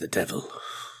 Reddit is the devil.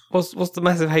 What's the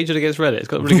massive hatred against Reddit? It's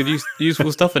got really good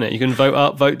useful stuff in it. You can vote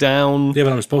up, vote down. Yeah,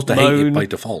 but I'm supposed to hate it by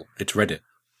default. It's Reddit.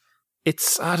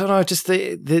 It's, I don't know, just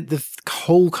the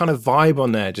whole kind of vibe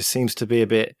on there just seems to be a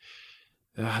bit,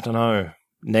 I don't know,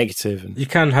 negative. You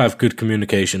can have good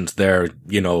communications there,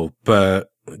 but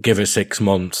give it 6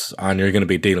 months and you're going to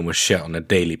be dealing with shit on a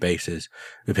daily basis.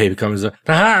 The people come and say,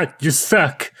 you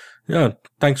suck. Yeah,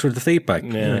 thanks for the feedback.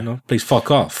 Yeah. Please fuck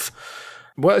off.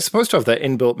 Well, it's supposed to have that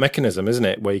inbuilt mechanism, isn't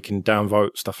it, where you can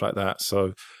downvote, stuff like that.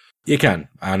 So you can,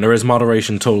 and there is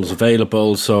moderation tools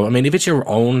available. So, I mean, if it's your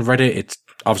own Reddit, it's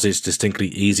distinctly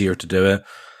easier to do it.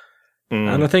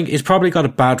 And I think it's probably got a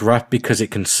bad rap because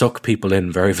it can suck people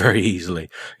in very, very easily.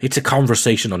 It's a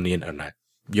conversation on the internet.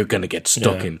 You're going to get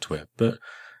stuck into it, but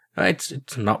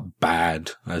it's not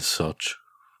bad as such,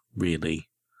 really.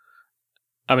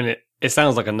 I mean, it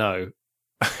sounds like a no.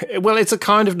 Well, it's a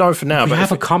kind of no for now. We but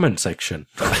have a comment section.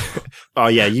 Oh,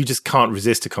 yeah, you just can't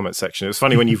resist a comment section. It was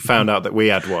funny when you found out that we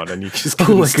had one and you just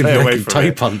couldn't stay away from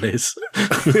type on this.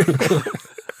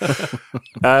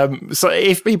 So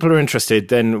if people are interested,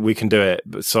 then we can do it.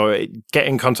 So get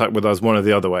in contact with us one of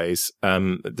the other ways.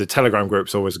 The Telegram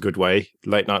group's always a good way,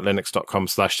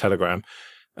 latenightlinux.com/Telegram.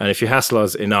 And if you hassle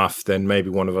us enough, then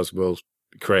maybe one of us will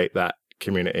create that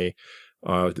community,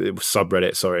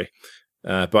 subreddit, sorry.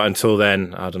 But until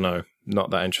then, I don't know, not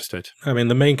that interested. I mean,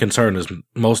 the main concern is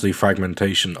mostly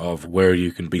fragmentation of where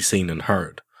you can be seen and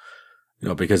heard. You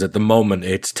know, because at the moment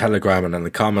it's Telegram and then the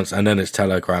comments, and then it's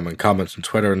Telegram and comments on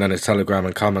Twitter, and then it's Telegram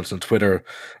and comments on Twitter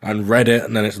and Reddit,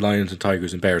 and then it's lions and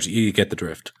tigers and bears. You get the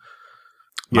drift.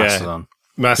 Mastodon.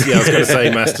 I was going to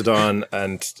say Mastodon,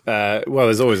 and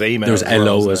there's always email. There's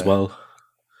LO as well.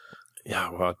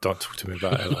 Yeah, well, don't talk to me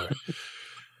about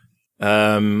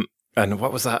LO. And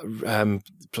what was that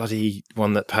bloody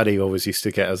one that Paddy always used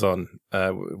to get us on?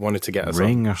 Wanted to get us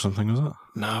Ring on. or something, was it?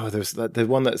 No, there was the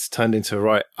one that's turned into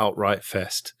a outright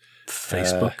fest.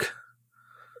 Facebook.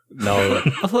 No.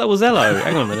 I thought that was LO.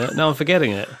 Hang on a minute. Now I'm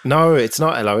forgetting it. No, it's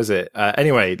not LO, is it?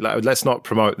 Anyway, let's not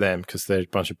promote them because they're a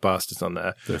bunch of bastards on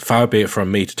there. Far be it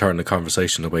from me to turn the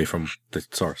conversation away from the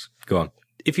source. Go on.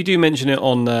 If you do mention it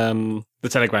on the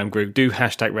Telegram group, do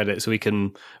hashtag Reddit so we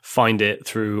can find it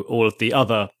through all of the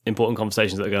other important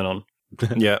conversations that are going on.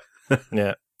 Yeah.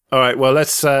 All right. Well,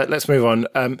 let's move on.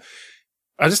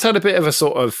 I just had a bit of a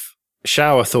sort of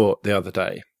shower thought the other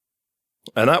day,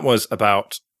 and that was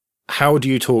about how do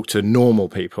you talk to normal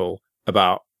people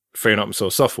about free and open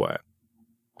source software?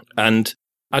 And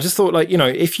I just thought,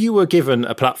 if you were given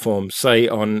a platform, say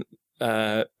on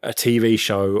a TV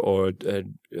show or a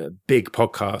big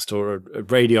podcast or a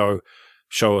radio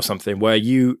show or something, where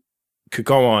you could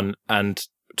go on and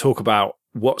talk about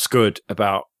what's good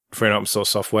about free and open source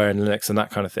software and Linux and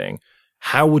that kind of thing,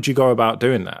 how would you go about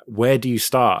doing that? Where do you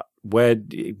start? Where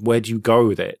do you go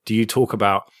with it? Do you talk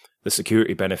about the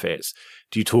security benefits?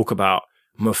 Do you talk about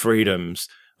more freedoms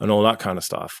and all that kind of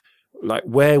stuff? Like,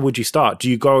 where would you start? Do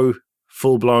you go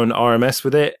full-blown RMS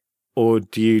with it, or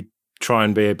do you try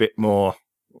and be a bit more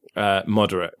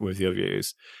moderate with your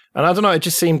views? And I don't know, it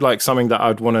just seemed like something that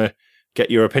I'd want to get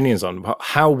your opinions on.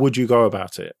 How would you go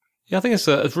about it? Yeah, I think it's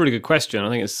a really good question. I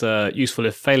think it's useful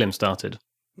if Phelim started.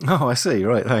 Oh, I see.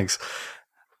 Right, thanks.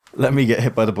 Let me get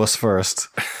hit by the bus first.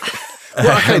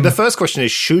 Well, okay, the first question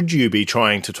is, should you be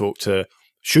doing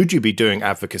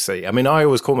advocacy? I mean, I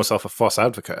always call myself a FOSS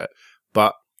advocate,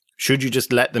 but should you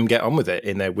just let them get on with it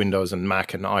in their Windows and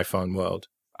Mac and iPhone world?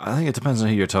 I think it depends on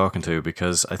who you're talking to,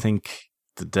 because I think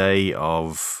the day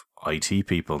of IT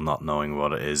people not knowing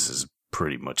what it is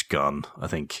pretty much gone. I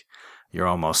think you're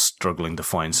almost struggling to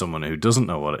find someone who doesn't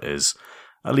know what it is,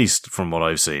 at least from what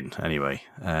I've seen anyway.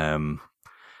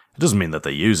 It doesn't mean that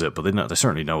they use it, but they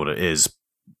certainly know what it is.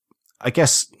 I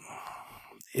guess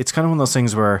it's kind of one of those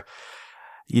things where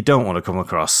you don't want to come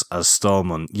across as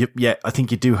Stallman. I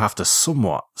think you do have to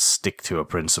somewhat stick to a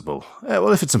principle.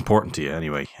 Well, if it's important to you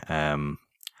anyway. I'm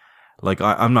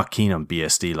not keen on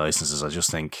BSD licenses. I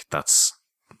just think that's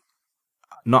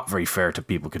not very fair to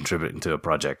people contributing to a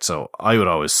project. So I would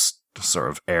always sort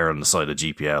of err on the side of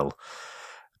GPL,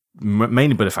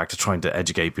 mainly by the fact of trying to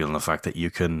educate people on the fact that you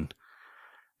can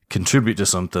contribute to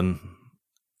something,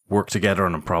 work together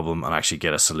on a problem, and actually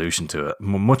get a solution to it.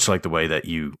 Much like the way that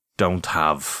you don't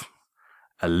have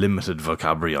a limited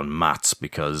vocabulary on maths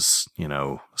because,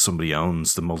 somebody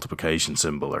owns the multiplication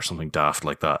symbol or something daft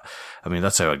like that. I mean,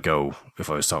 that's how I'd go if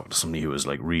I was talking to somebody who was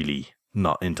really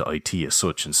not into IT as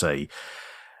such, and say,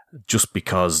 just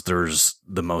because there's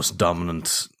the most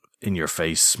dominant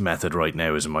in-your-face method right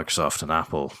now is Microsoft and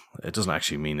Apple, it doesn't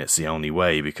actually mean it's the only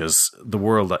way, because the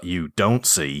world that you don't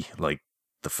see, like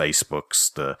the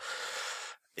Facebooks, the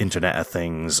Internet of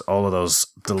Things, all of those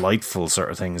delightful sort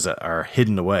of things that are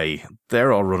hidden away,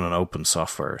 they're all running open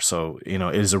software. So, it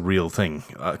is a real thing.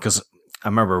 Because I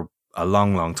remember a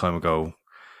long, long time ago,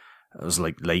 it was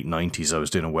like late 90s, I was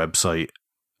doing a website,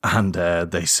 and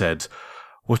they said,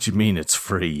 what do you mean it's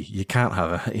free? You can't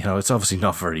have it's obviously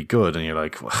not very good. And you're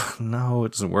like, well, no,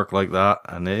 it doesn't work like that.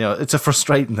 And it's a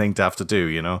frustrating thing to have to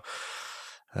do,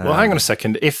 Well, hang on a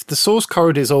second. If the source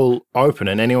code is all open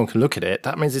and anyone can look at it,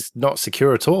 that means it's not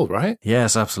secure at all, right?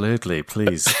 Yes, absolutely.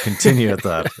 Please continue at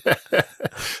that.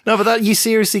 No, but that you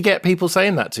seriously get people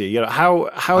saying that to you. How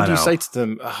do you say to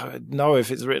them, no, if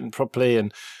it's written properly?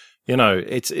 And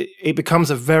it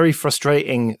becomes a very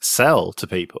frustrating sell to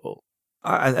people.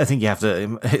 I think you have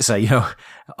to say,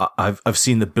 I've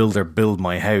seen the builder build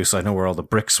my house. I know where all the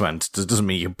bricks went. It doesn't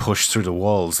mean you can push through the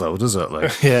walls, though, does it?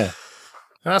 Yeah.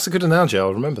 That's a good analogy.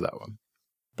 I'll remember that one.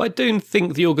 But I don't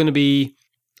think that you're going to be...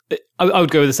 I would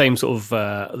go with the same sort of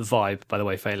vibe, by the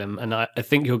way, Phelim. And I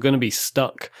think you're going to be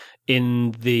stuck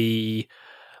in the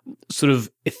sort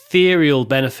of ethereal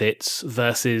benefits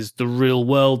versus the real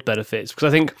world benefits.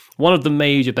 Because I think one of the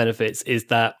major benefits is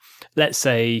that, let's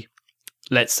say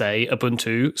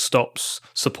Ubuntu stops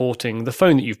supporting the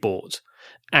phone that you've bought,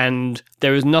 and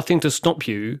there is nothing to stop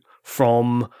you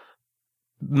from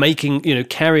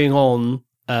carrying on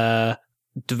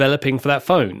developing for that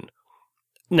phone.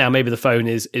 Now, maybe the phone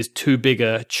is too big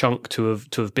a chunk to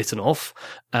have bitten off,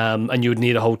 and you would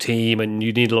need a whole team and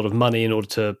you need a lot of money in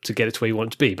order to get it to where you want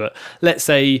it to be. But let's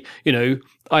say,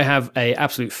 I have a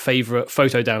absolute favorite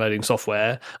photo downloading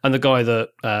software, and the guy that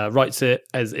writes it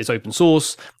is open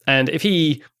source. And if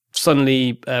he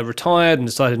suddenly retired and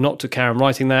decided not to carry on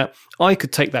writing that, I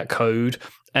could take that code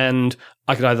and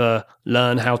I could either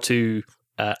learn how to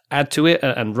add to it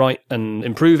and write and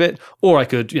improve it, or I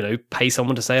could, pay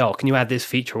someone to say, oh, can you add this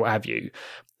feature or what have you?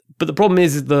 But the problem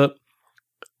is that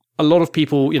a lot of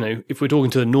people, if we're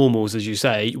talking to the normals, as you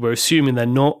say, we're assuming they're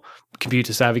not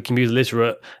computer savvy, computer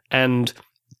literate, and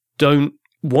don't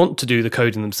want to do the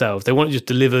coding themselves. They want it just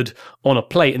delivered on a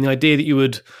plate. And the idea that you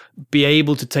would be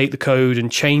able to take the code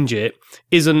and change it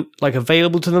isn't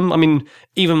available to them. I mean,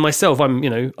 even myself, I'm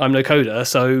no coder,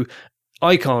 so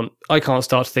I can't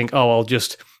start to think, oh, I'll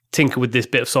just tinker with this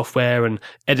bit of software and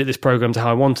edit this program to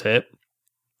how I want it.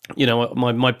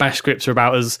 My bash scripts are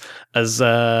about as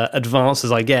advanced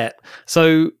as I get.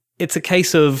 So it's a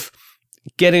case of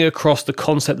getting across the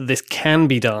concept that this can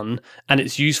be done, and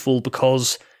it's useful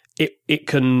because it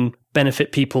can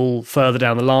benefit people further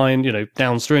down the line,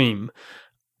 downstream.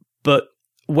 But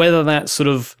whether that's sort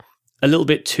of a little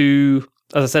bit too,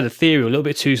 as I said, ethereal, a little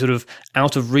bit too sort of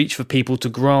out of reach for people to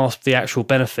grasp the actual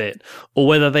benefit, or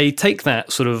whether they take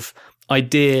that sort of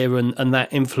idea and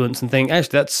that influence and think,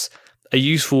 actually, that's a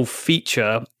useful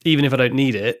feature, even if I don't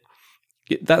need it.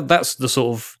 That's the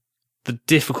sort of the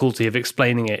difficulty of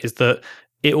explaining it, is that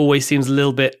it always seems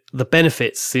the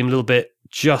benefits seem a little bit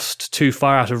just too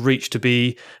far out of reach to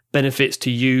be benefits to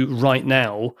you right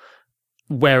now.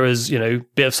 Whereas,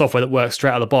 bit of software that works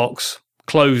straight out of the box,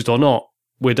 closed or not,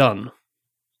 we're done.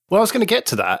 Well, I was going to get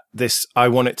to that, this I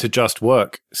want it to just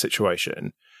work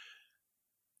situation.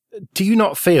 Do you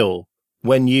not feel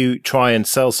when you try and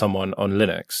sell someone on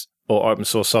Linux or open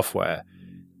source software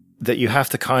that you have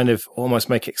to kind of almost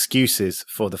make excuses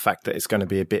for the fact that it's going to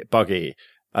be a bit buggy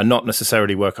and not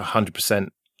necessarily work 100%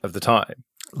 of the time?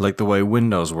 Like the way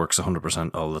Windows works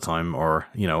 100% all the time, or,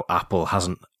 Apple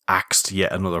hasn't axed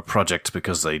yet another project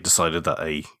because they decided that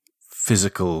a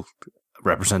physical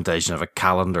representation of a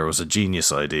calendar was a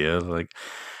genius idea.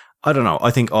 I don't know.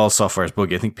 I think all software is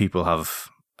buggy. I think people have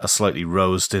a slightly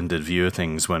rose-tinted view of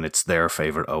things when it's their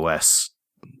favorite OS.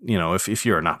 If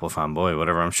you're an Apple fanboy or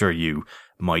whatever, I'm sure you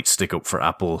might stick up for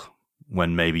Apple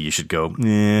when maybe you should go,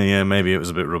 yeah, maybe it was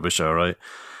a bit rubbish, all right.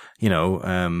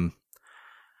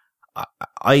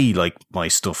 I like my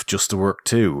stuff just to work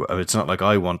too. It's not like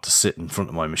I want to sit in front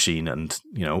of my machine and,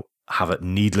 have it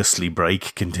needlessly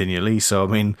break continually. So, I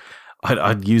mean,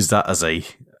 I'd use that as a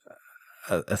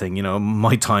thing,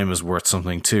 my time is worth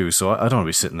something too. So I don't want to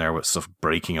be sitting there with stuff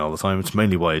breaking all the time. It's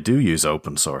mainly why I do use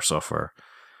open source software.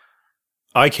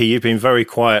 Ike, you've been very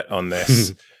quiet on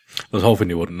this. I was hoping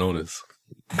you wouldn't notice.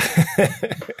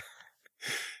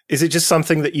 Is it just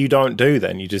something that you don't do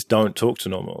then? You just don't talk to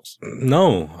normals?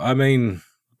 No, I mean,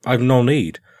 I've no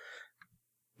need.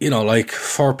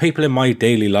 For people in my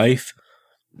daily life,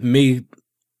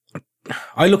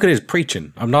 I look at it as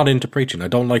preaching. I'm not into preaching. I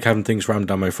don't like having things rammed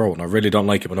down my throat, and I really don't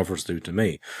like it when others do to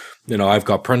me. I've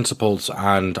got principles,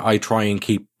 and I try and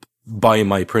keep by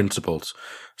my principles.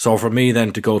 So for me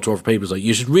then to go to other people,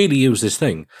 you should really use this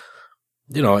thing.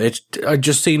 I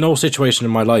just see no situation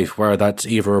in my life where that's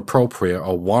either appropriate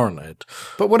or warranted.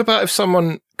 But what about if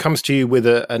someone comes to you with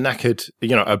a knackered,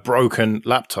 a broken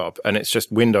laptop, and it's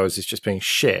just Windows is just being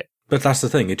shit? But that's the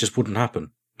thing. It just wouldn't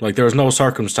happen. There is no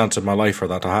circumstance in my life for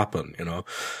that to happen,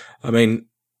 I mean,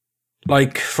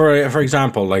 for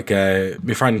example,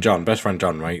 my friend John, best friend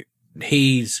John, right?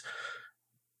 He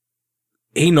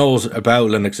knows about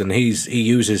Linux and he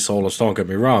uses Solus, don't get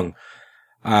me wrong.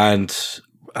 And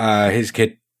his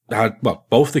kid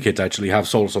both the kids actually have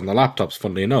Solus on their laptops,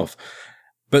 funnily enough.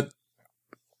 But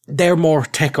they're more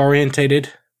tech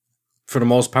orientated for the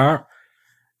most part.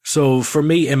 So for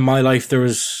me in my life, there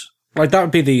is, that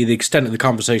would be the extent of the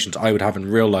conversations I would have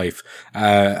in real life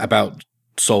about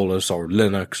Solus or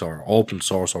Linux or open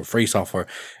source or free software,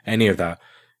 any of that.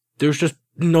 There's just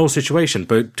no situation.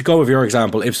 But to go with your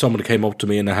example, if somebody came up to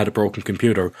me and I had a broken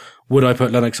computer, would I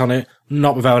put Linux on it?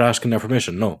 Not without asking their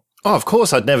permission, no. Oh, of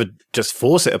course, I'd never just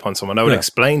force it upon someone. I would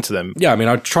explain to them. Yeah, I mean,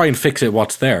 I'd try and fix it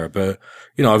what's there. But,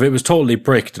 if it was totally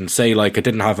bricked and say, I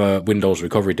didn't have a Windows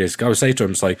recovery disk, I would say to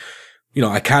him, it's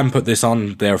I can put this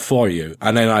on there for you.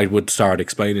 And then I would start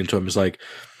explaining to him, it's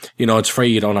it's free,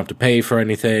 you don't have to pay for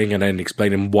anything. And then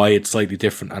explaining why it's slightly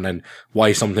different and then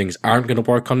why some things aren't going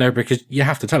to work on there, because you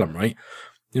have to tell him, right?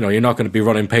 You're not going to be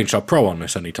running PaintShop Pro on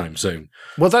this anytime soon.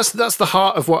 Well, that's the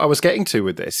heart of what I was getting to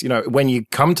with this. When you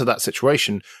come to that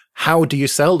situation, how do you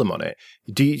sell them on it?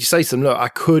 Do you say to them, look, I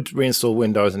could reinstall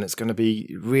Windows and it's going to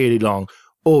be really long,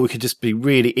 or we could just be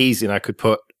really easy and I could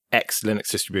put X Linux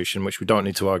distribution, which we don't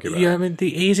need to argue about. Yeah, I mean,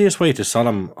 the easiest way to sell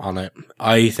them on it,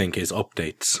 I think, is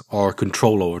updates or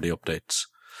control over the updates.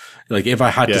 Like, if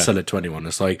I had to sell it to anyone,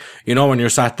 it's like, when you're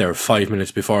sat there 5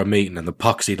 minutes before a meeting and the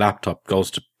poxy laptop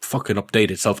goes to fucking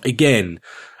update itself again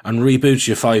and reboots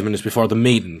you 5 minutes before the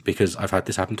meeting, because I've had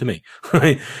this happen to me.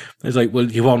 Right? It's like,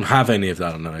 well, you won't have any of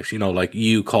that on Linux. Like,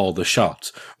 you call the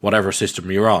shots, whatever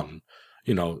system you're on.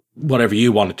 Whatever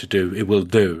you want it to do, it will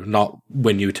do, not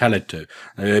when you tell it to.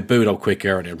 And it boot up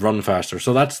quicker and it run faster.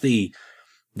 So that's the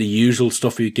usual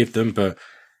stuff you give them, but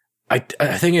I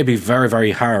think it'd be very,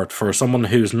 very hard for someone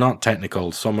who's not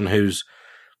technical, someone who's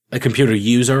a computer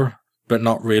user, but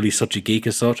not really such a geek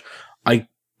as such. I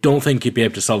don't think you'd be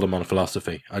able to sell them on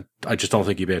philosophy. I just don't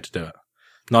think you'd be able to do it.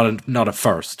 Not at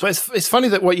first. But it's funny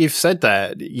that what you've said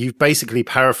there, you've basically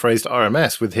paraphrased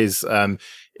RMS with his,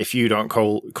 if you don't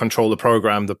control the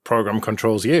program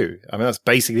controls you. I mean, that's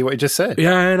basically what you just said.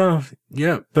 Yeah, I know.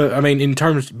 Yeah. But I mean,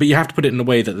 but you have to put it in a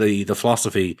way that the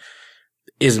philosophy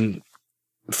isn't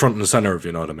front and center, if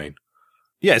you know what I mean.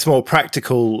 Yeah, it's more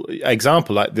practical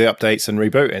example, like the updates and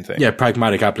rebooting thing. Yeah,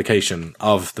 pragmatic application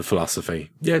of the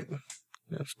philosophy. Yeah,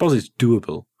 I suppose it's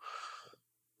doable.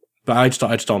 But I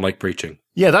just don't like preaching.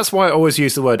 Yeah, that's why I always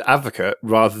use the word advocate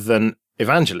rather than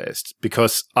evangelist,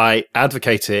 because I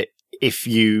advocate it if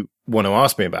you want to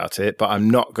ask me about it, but I'm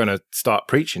not going to start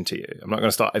preaching to you. I'm not going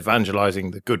to start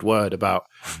evangelizing the good word about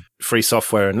free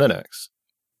software and Linux.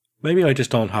 Maybe I just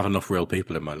don't have enough real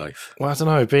people in my life. Well, I don't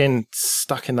know, being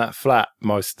stuck in that flat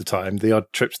most of the time, the odd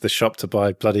trip to the shop to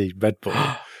buy bloody Red Bull.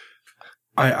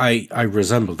 I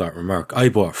resemble that remark. I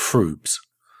bought Froobs.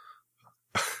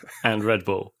 And Red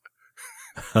Bull.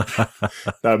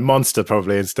 No, Monster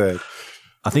probably instead.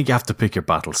 I think you have to pick your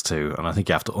battles too, and I think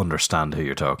you have to understand who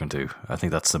you're talking to. I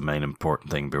think that's the main important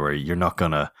thing, where you're not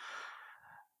going to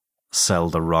sell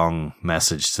the wrong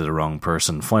message to the wrong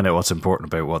person. Find out what's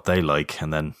important about what they like,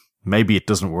 and then maybe it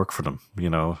doesn't work for them.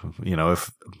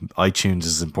 If iTunes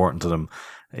is important to them,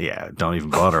 don't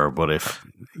even bother. But if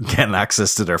getting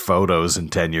access to their photos in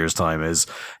 10 years' time is,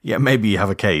 maybe you have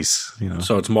a case.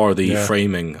 So it's more the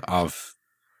framing of.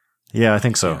 Yeah, I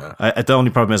think so. Yeah. The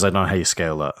only problem is I don't know how you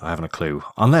scale that. I haven't a clue.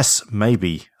 Unless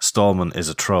maybe Stallman is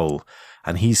a troll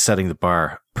and he's setting the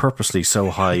bar purposely so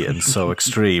high and so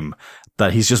extreme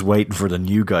that he's just waiting for the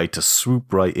new guy to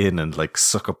swoop right in and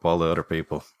suck up all the other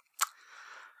people.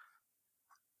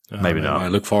 Maybe not. I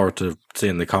look forward to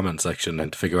seeing the comment section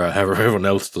and to figure out how everyone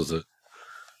else does it.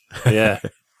 Yeah.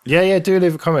 Yeah, do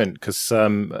leave a comment, because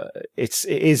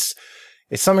it's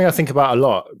something I think about a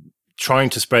lot. Trying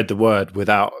to spread the word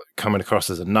without coming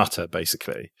across as a nutter,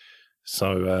 basically.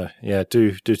 So,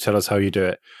 do tell us how you do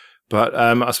it. But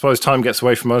I suppose time gets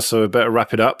away from us, so we better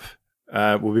wrap it up.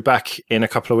 We'll be back in a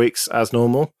couple of weeks as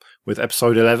normal with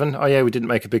episode 11. Oh, yeah, we didn't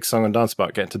make a big song and dance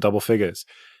about getting to double figures.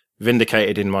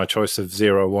 Vindicated in my choice of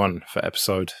 01 for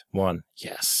episode 1.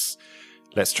 Yes.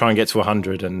 Let's try and get to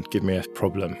 100 and give me a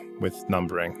problem with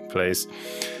numbering, please.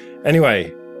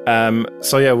 Anyway,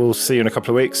 we'll see you in a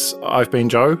couple of weeks. I've been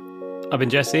Joe. I've been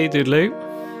Jesse, Doodaloo.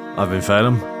 I've been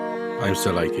Phelan. I'm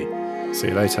still Ikey. See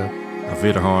you later. Auf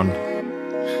Wiederhorn.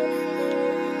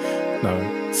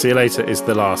 No, see you later is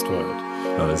the last word.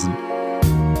 No, it isn't.